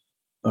of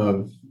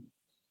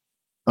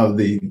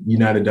the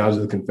United Daughters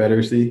of the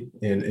Confederacy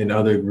and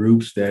other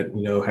groups that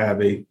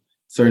have a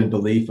certain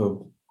belief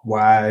of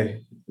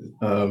why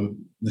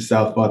the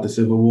South fought the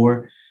Civil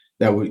War,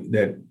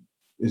 that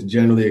is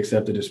generally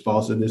accepted as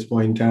false at this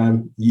point in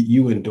time,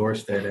 you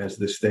endorse that as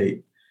the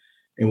state.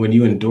 And when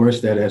you endorse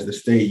that as the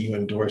state, you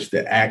endorse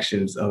the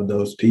actions of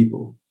those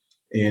people.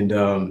 And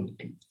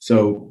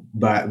so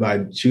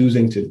by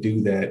choosing to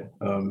do that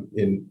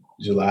in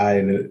July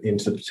and in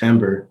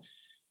September,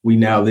 we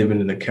now live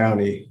in a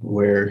county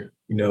where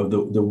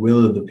the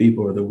will of the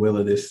people or the will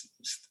of this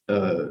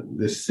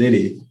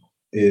city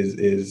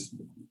is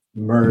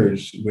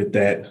merged with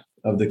that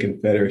of the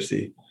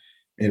Confederacy.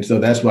 And so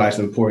that's why it's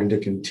important to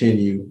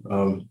continue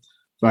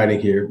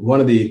fighting here.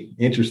 One of the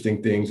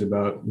interesting things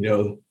about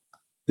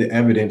the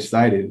evidence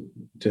cited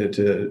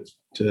to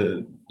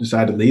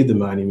decide to leave the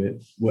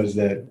monument was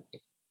that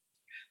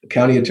the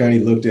county attorney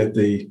looked at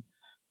the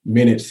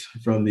minutes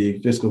from the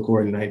fiscal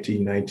court in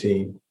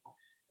 1919.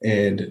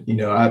 And,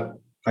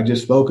 I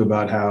just spoke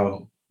about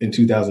how in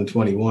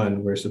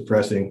 2021, we're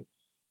suppressing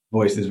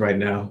voices right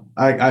now.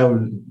 I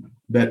would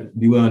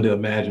be willing to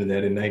imagine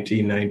that in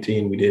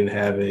 1919, we didn't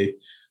have a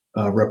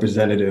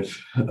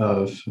representative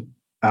of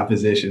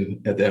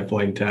opposition at that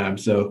point in time.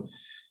 So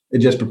it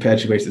just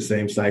perpetuates the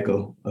same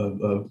cycle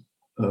of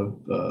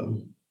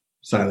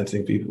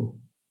silencing people.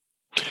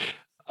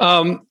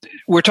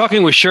 We're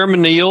talking with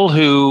Sherman Neal,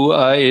 who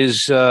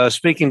is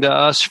speaking to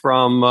us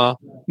from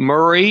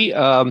Murray,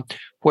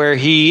 where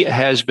he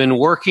has been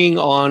working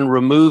on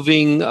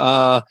removing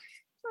the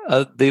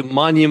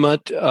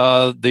monument,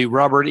 the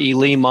Robert E.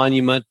 Lee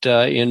Monument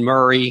in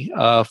Murray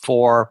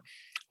for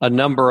a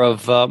number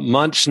of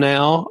months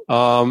now.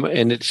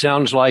 And it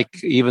sounds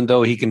like even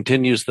though he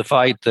continues the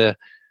fight,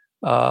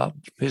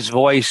 his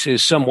voice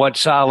is somewhat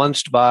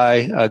silenced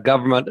by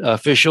government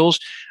officials.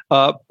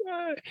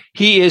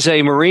 He is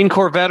a Marine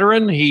Corps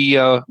veteran. He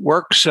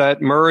works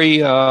at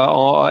Murray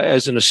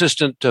as an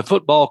assistant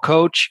football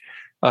coach.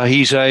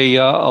 He's a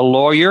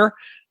lawyer.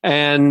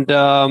 And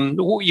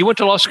you went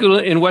to law school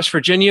in West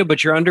Virginia,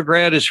 but your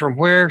undergrad is from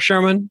where,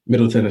 Sherman?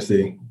 Middle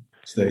Tennessee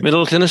State.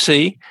 Middle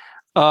Tennessee.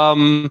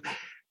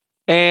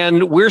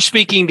 And we're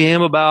speaking to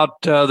him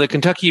about the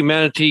Kentucky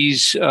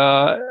Humanities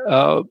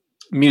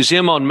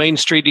Museum on Main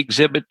Street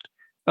exhibit,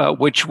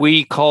 which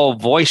we call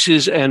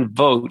Voices and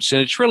Votes.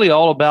 And it's really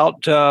all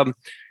about some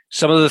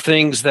of the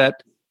things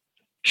that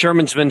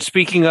Sherman's been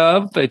speaking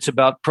of. It's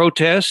about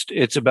protest.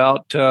 It's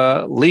about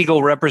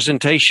legal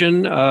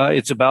representation.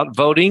 It's about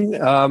voting.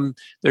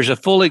 There's a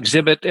full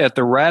exhibit at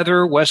the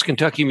Rather West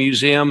Kentucky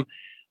Museum.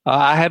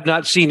 I have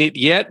not seen it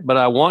yet, but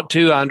I want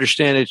to. I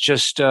understand it's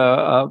just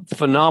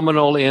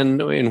phenomenal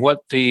in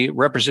what the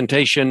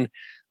representation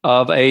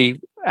of a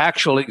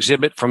actual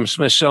exhibit from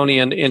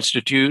Smithsonian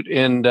Institute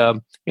in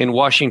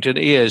Washington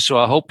is. So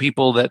I hope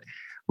people that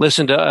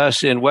listen to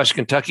us in West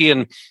Kentucky,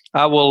 and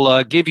I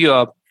will give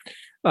you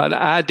an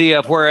idea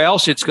of where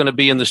else it's going to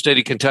be in the state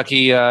of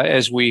Kentucky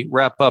as we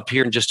wrap up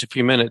here in just a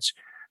few minutes.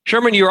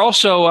 Sherman, you're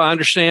also, I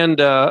understand,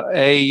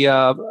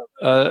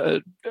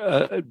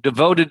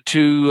 devoted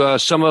to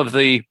some of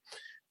the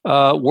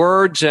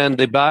words and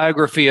the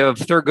biography of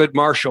Thurgood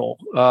Marshall,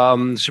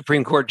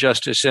 Supreme Court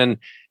Justice, and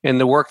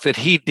the work that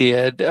he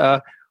did.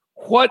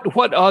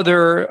 What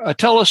other?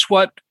 Tell us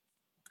what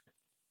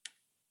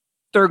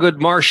Thurgood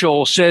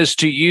Marshall says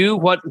to you.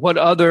 What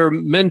other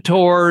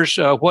mentors?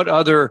 What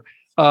other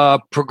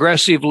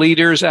progressive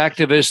leaders,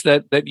 activists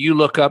that you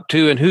look up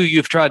to, and who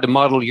you've tried to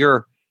model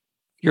your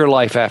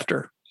life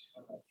after?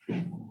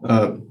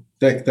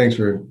 Thanks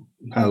for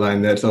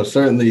highlighting that. So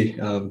certainly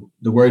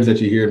the words that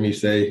you hear me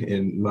say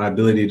and my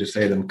ability to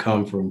say them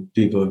come from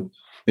people who've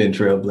been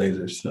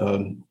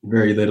trailblazers.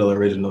 Very little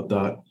original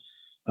thought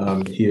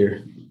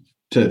here.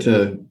 To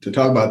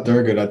talk about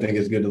Thurgood, I think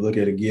it's good to look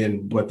at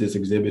again what this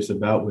exhibit's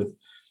about with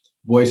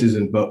voices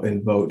and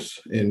votes.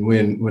 And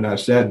when I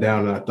sat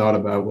down and I thought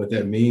about what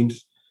that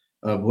means,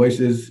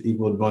 voices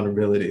equal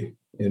vulnerability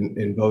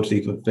and votes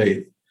equal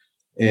faith.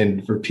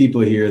 And for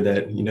people here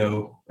that,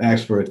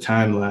 ask for a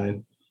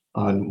timeline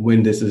on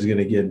when this is going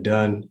to get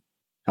done,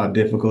 how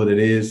difficult it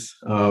is,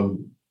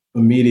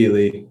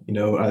 immediately,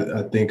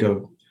 I think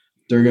of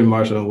Thurgood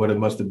Marshall and what it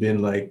must have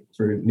been like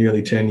for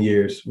nearly 10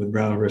 years with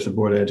Brown versus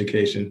Board of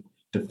Education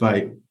to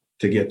fight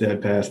to get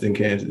that passed in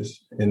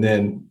Kansas. And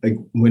then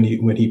when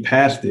he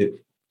passed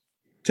it,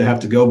 to have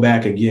to go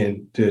back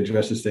again to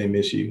address the same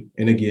issue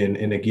and again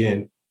and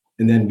again,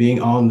 and then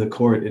being on the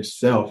court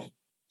itself,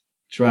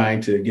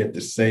 trying to get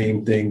the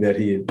same thing that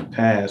he had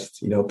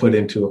passed, put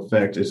into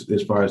effect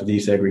as far as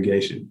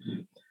desegregation.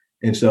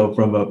 And so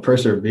from a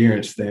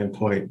perseverance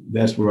standpoint,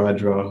 that's where I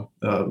draw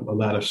a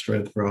lot of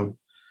strength from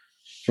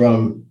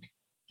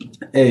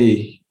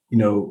a,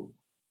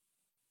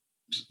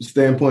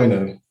 standpoint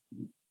of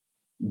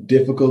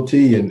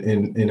difficulty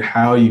in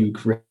how you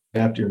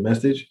craft your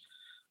message.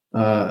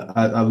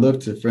 I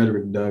looked to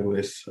Frederick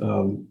Douglass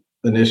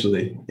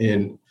initially,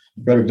 and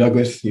Frederick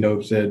Douglass,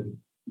 said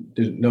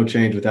there's no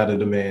change without a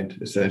demand,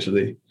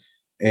 essentially.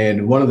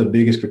 And one of the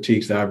biggest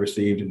critiques that I've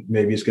received, and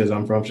maybe it's because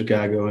I'm from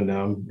Chicago and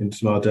now I'm in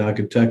small town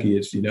Kentucky,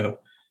 is,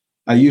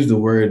 I use the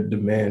word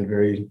demand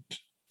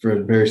for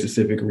a very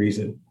specific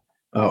reason.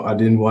 I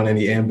didn't want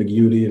any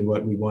ambiguity in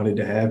what we wanted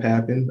to have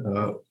happen,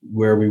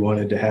 where we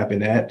wanted to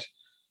happen at,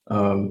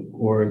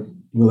 or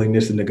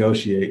willingness to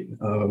negotiate.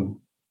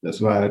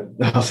 That's why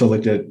I also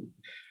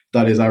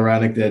thought it's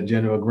ironic that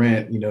General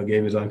Grant,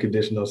 gave his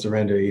unconditional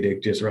surrender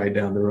edict just right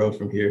down the road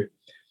from here.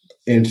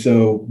 And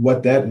so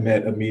what that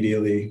meant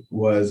immediately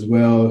was,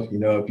 well,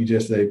 if you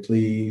just say,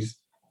 please,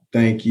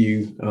 thank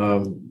you,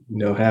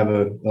 have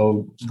a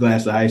old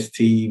glass of iced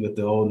tea with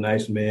the old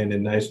nice men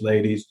and nice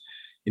ladies,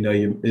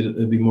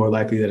 it'll be more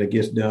likely that it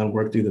gets done,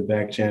 work through the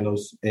back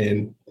channels.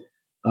 And,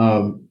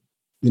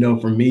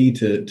 for me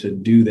to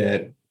do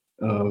that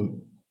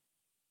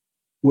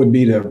would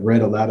be to have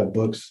read a lot of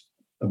books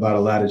about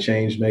a lot of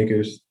change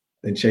makers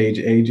and change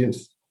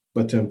agents,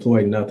 but to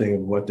employ nothing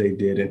of what they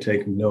did and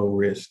take no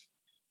risk.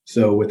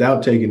 So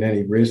without taking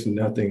any risk,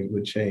 nothing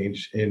would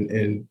change.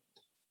 And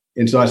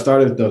so I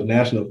started with those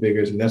national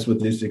figures, and that's what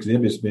this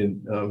exhibit's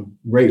been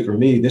great for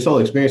me. This whole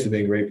experience has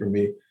been great for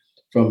me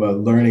from a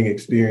learning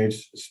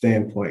experience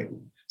standpoint.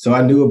 So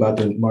I knew about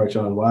the March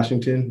on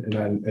Washington,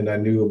 and I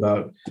knew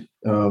about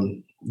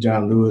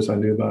John Lewis. I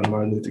knew about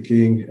Martin Luther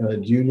King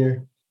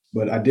Jr.,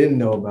 but I didn't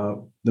know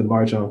about the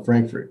March on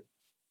Frankfurt.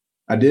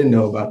 I didn't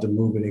know about the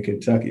movement in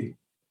Kentucky.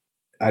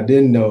 I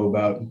didn't know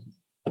about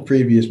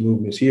previous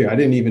movements here. I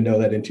didn't even know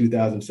that in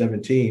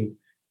 2017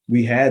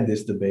 we had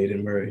this debate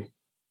in Murray,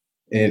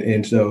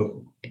 and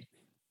so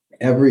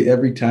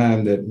every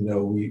time that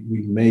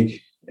we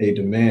make a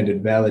demand,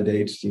 it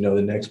validates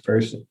the next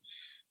person,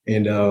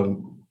 and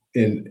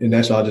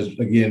that's all. Just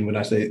again, when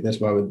I say that's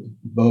why with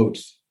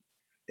votes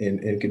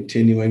and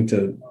continuing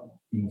to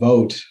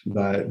vote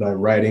by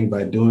writing,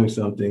 by doing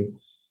something,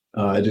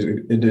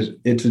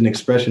 it's an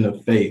expression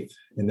of faith,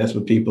 and that's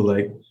what people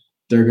like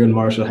Thurgood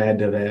Marshall had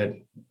to have had.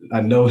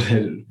 I know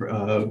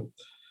that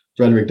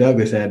Frederick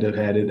Douglass had to have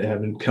had it,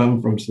 having come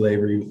from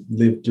slavery,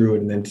 lived through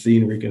it, and then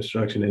seen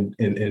Reconstruction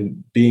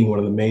and being one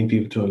of the main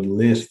people to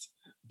enlist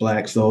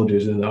Black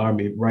soldiers in the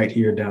Army right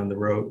here down the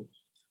road.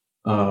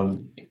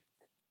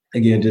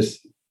 Again,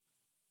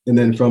 and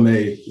then from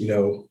a,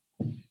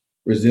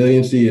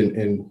 resiliency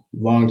and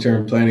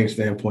long-term planning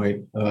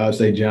standpoint, I would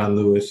say John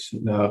Lewis.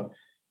 Now,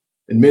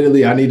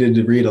 admittedly, I needed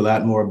to read a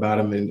lot more about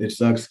him, and it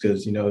sucks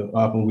because,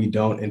 often we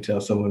don't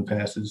until someone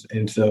passes.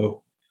 And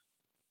so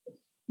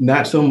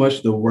not so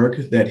much the work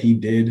that he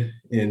did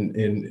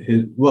in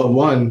his,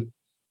 one,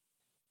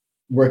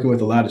 working with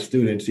a lot of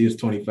students. He was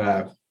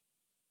 25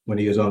 when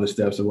he was on the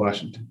steps of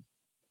Washington.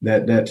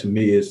 That to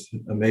me is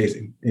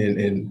amazing.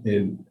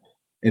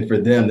 And for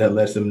them, that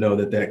lets them know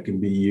that can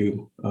be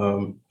you.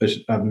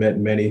 I've met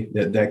many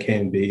that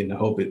can be, and I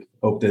hope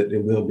that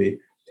it will be.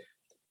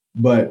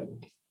 But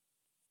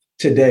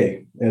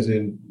today, as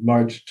in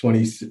March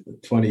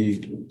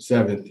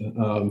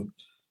 27th,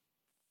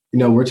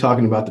 we're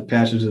talking about the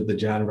passage of the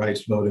John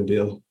Rice voting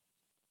bill.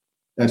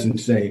 That's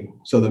insane.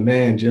 So the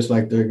man, just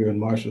like Thurgood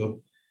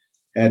Marshall,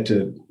 had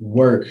to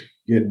work,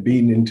 get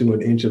beaten into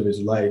an inch of his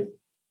life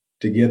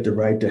to get the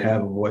right to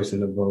have a voice in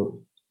the vote.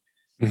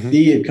 Mm-hmm.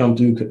 See it come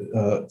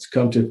to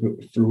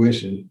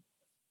fruition.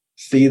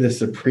 See the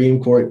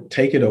Supreme Court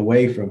take it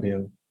away from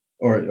him,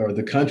 or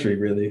the country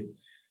really,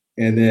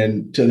 and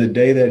then to the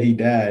day that he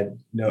died,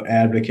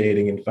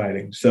 advocating and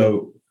fighting.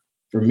 So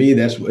for me,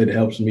 that's what it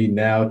helps me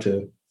now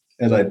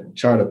as I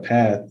chart a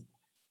path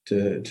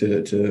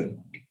to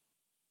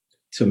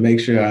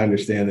make sure I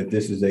understand that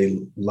this is a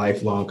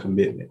lifelong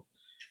commitment,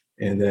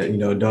 and that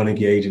don't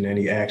engage in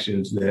any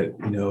actions that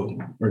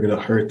are going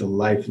to hurt the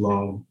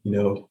lifelong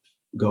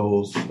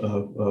goals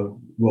of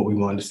what we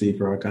want to see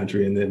for our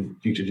country and then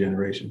future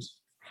generations.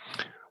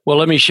 Well,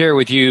 let me share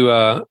with you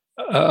a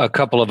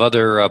couple of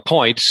other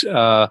points.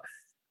 You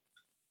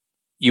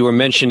were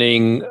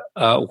mentioning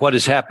what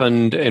has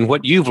happened and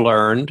what you've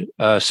learned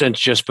since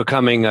just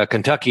becoming a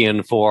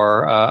Kentuckian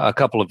for a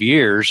couple of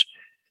years.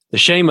 The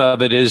shame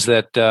of it is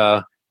that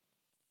a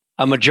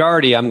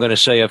majority, I'm going to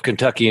say, of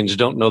Kentuckians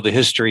don't know the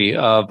history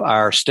of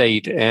our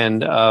state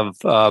and of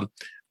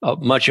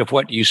much of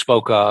what you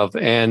spoke of.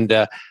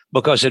 And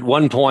because at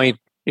one point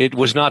it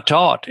was not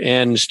taught,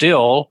 and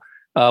still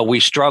we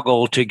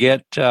struggle to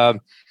get the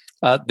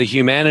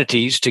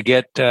humanities, to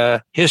get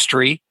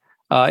history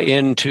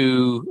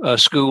into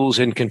schools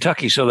in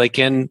Kentucky so they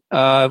can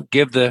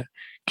give the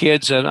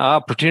kids an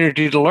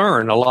opportunity to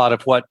learn a lot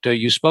of what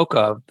you spoke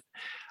of.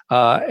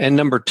 And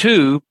number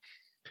two,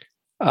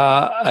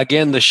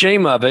 again, the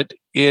shame of it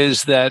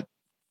is that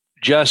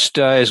just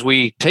as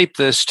we tape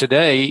this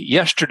today,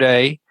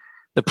 yesterday,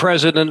 the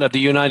President of the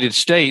United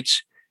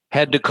States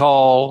had to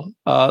call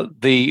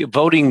the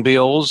voting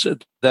bills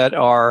that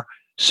are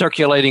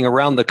circulating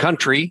around the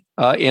country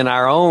in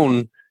our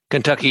own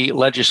Kentucky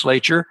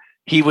legislature.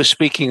 He was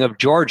speaking of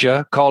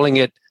Georgia, calling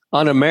it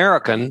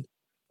un-American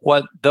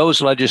what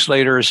those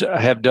legislators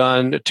have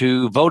done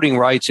to voting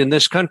rights in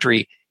this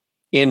country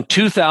in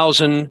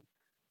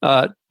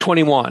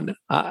 2021.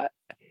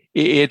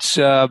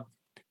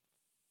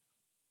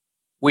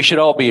 We should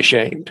all be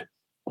ashamed.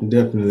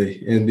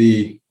 Definitely. And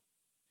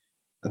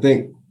I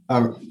think,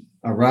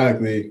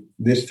 ironically,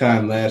 this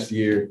time last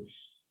year,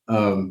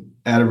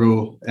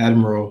 Admiral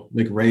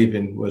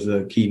McRaven was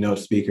a keynote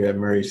speaker at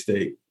Murray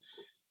State.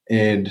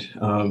 And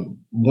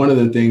one of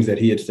the things that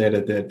he had said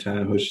at that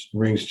time, which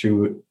rings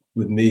true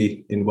with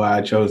me and why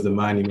I chose the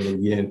monument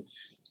again,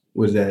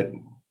 was that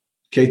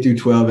K through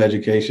 12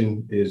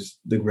 education is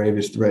the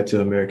gravest threat to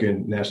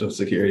American national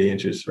security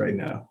interests right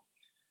now.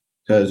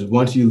 Because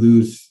once you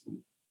lose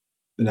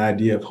an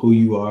idea of who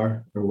you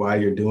are or why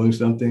you're doing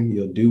something,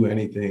 you'll do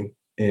anything.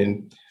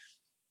 And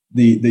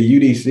the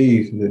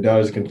UDC, the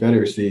Daughters of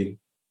Confederacy,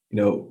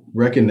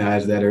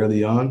 recognized that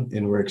early on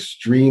and were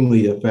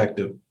extremely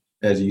effective,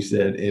 as you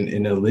said,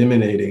 in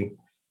eliminating,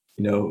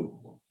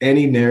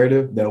 any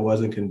narrative that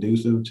wasn't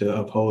conducive to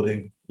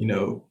upholding,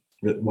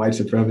 white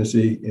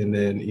supremacy and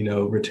then,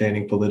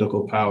 retaining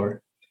political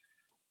power.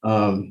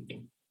 And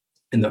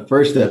the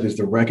first step is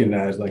to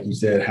recognize, like you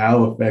said,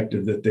 how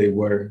effective that they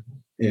were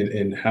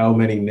and how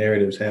many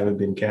narratives haven't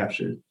been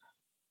captured.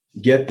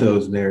 Get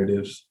those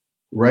narratives,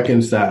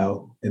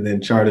 reconcile, and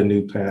then chart a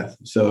new path.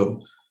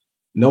 So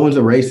no one's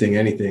erasing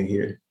anything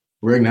here.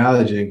 We're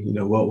acknowledging,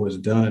 what was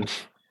done,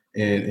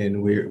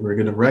 and we're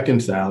going to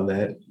reconcile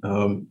that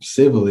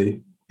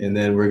civilly, and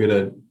then we're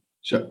going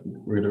to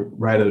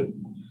write a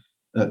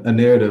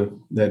narrative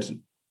that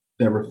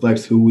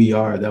reflects who we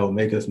are, that will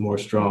make us more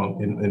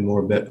strong and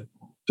more better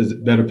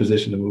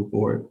position to move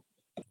forward.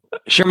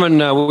 Sherman,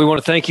 we want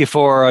to thank you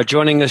for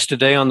joining us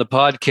today on the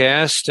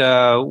podcast.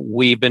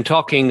 We've been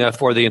talking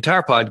for the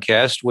entire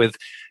podcast with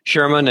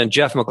Sherman and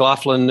Jeff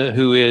McLaughlin,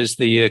 who is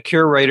the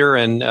curator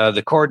and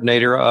the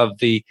coordinator of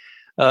the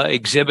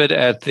exhibit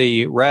at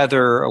the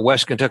Rather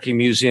West Kentucky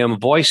Museum,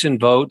 Voice and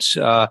Votes,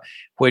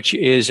 which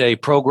is a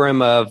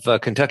program of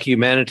Kentucky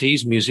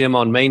Humanities Museum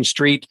on Main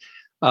Street.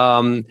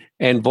 And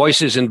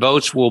Voices and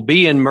Votes will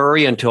be in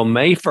Murray until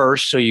May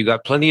 1st, so you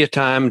got plenty of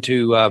time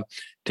to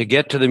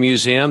get to the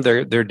museum.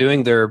 They're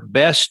doing their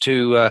best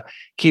to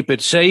keep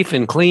it safe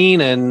and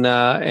clean,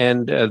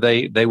 and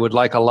they would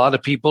like a lot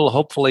of people.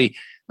 Hopefully,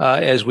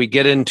 as we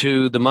get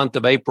into the month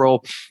of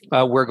April,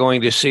 we're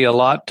going to see a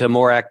lot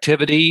more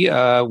activity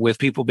with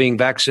people being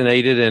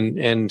vaccinated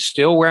and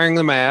still wearing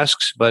the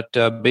masks, but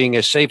being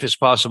as safe as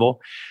possible.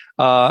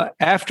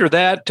 After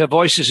that,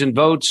 Voices and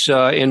Votes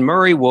in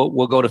Murray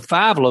will go to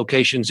 5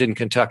 locations in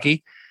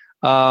Kentucky.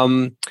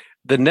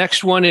 The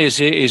next one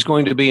is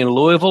going to be in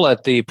Louisville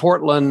at the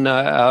Portland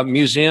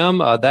Museum,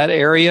 that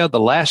area. The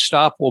last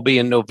stop will be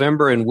in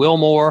November in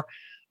Wilmore.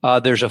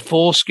 There's a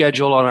full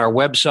schedule on our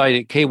website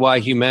at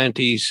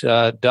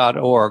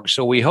kyhumanities.org.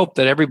 So we hope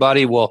that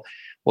everybody will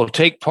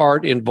take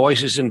part in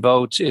Voices and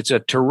Votes. It's a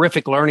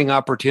terrific learning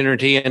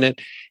opportunity. And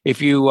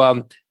if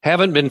you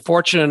haven't been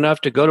fortunate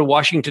enough to go to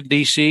Washington,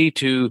 D.C.,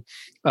 to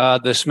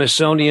the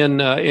Smithsonian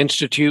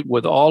Institute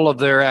with all of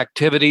their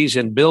activities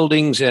and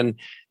buildings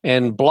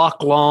and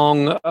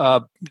block-long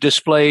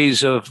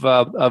displays of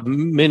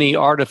many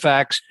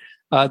artifacts,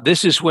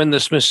 this is when the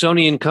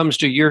Smithsonian comes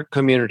to your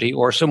community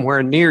or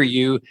somewhere near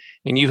you,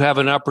 and you have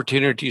an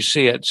opportunity to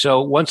see it.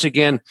 So once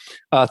again,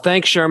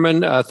 thanks,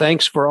 Sherman.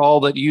 Thanks for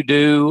all that you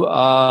do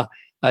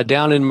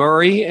down in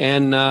Murray.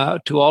 And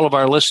to all of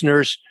our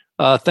listeners,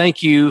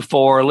 thank you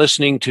for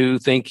listening to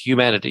Think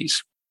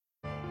Humanities.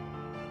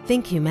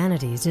 Think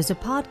Humanities is a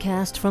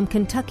podcast from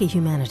Kentucky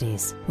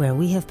Humanities, where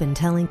we have been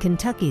telling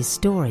Kentucky's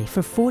story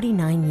for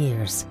 49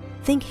 years.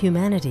 Think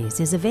Humanities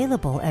is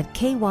available at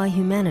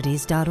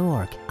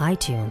kyhumanities.org,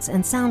 iTunes,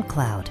 and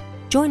SoundCloud.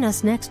 Join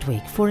us next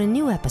week for a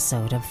new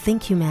episode of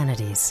Think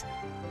Humanities.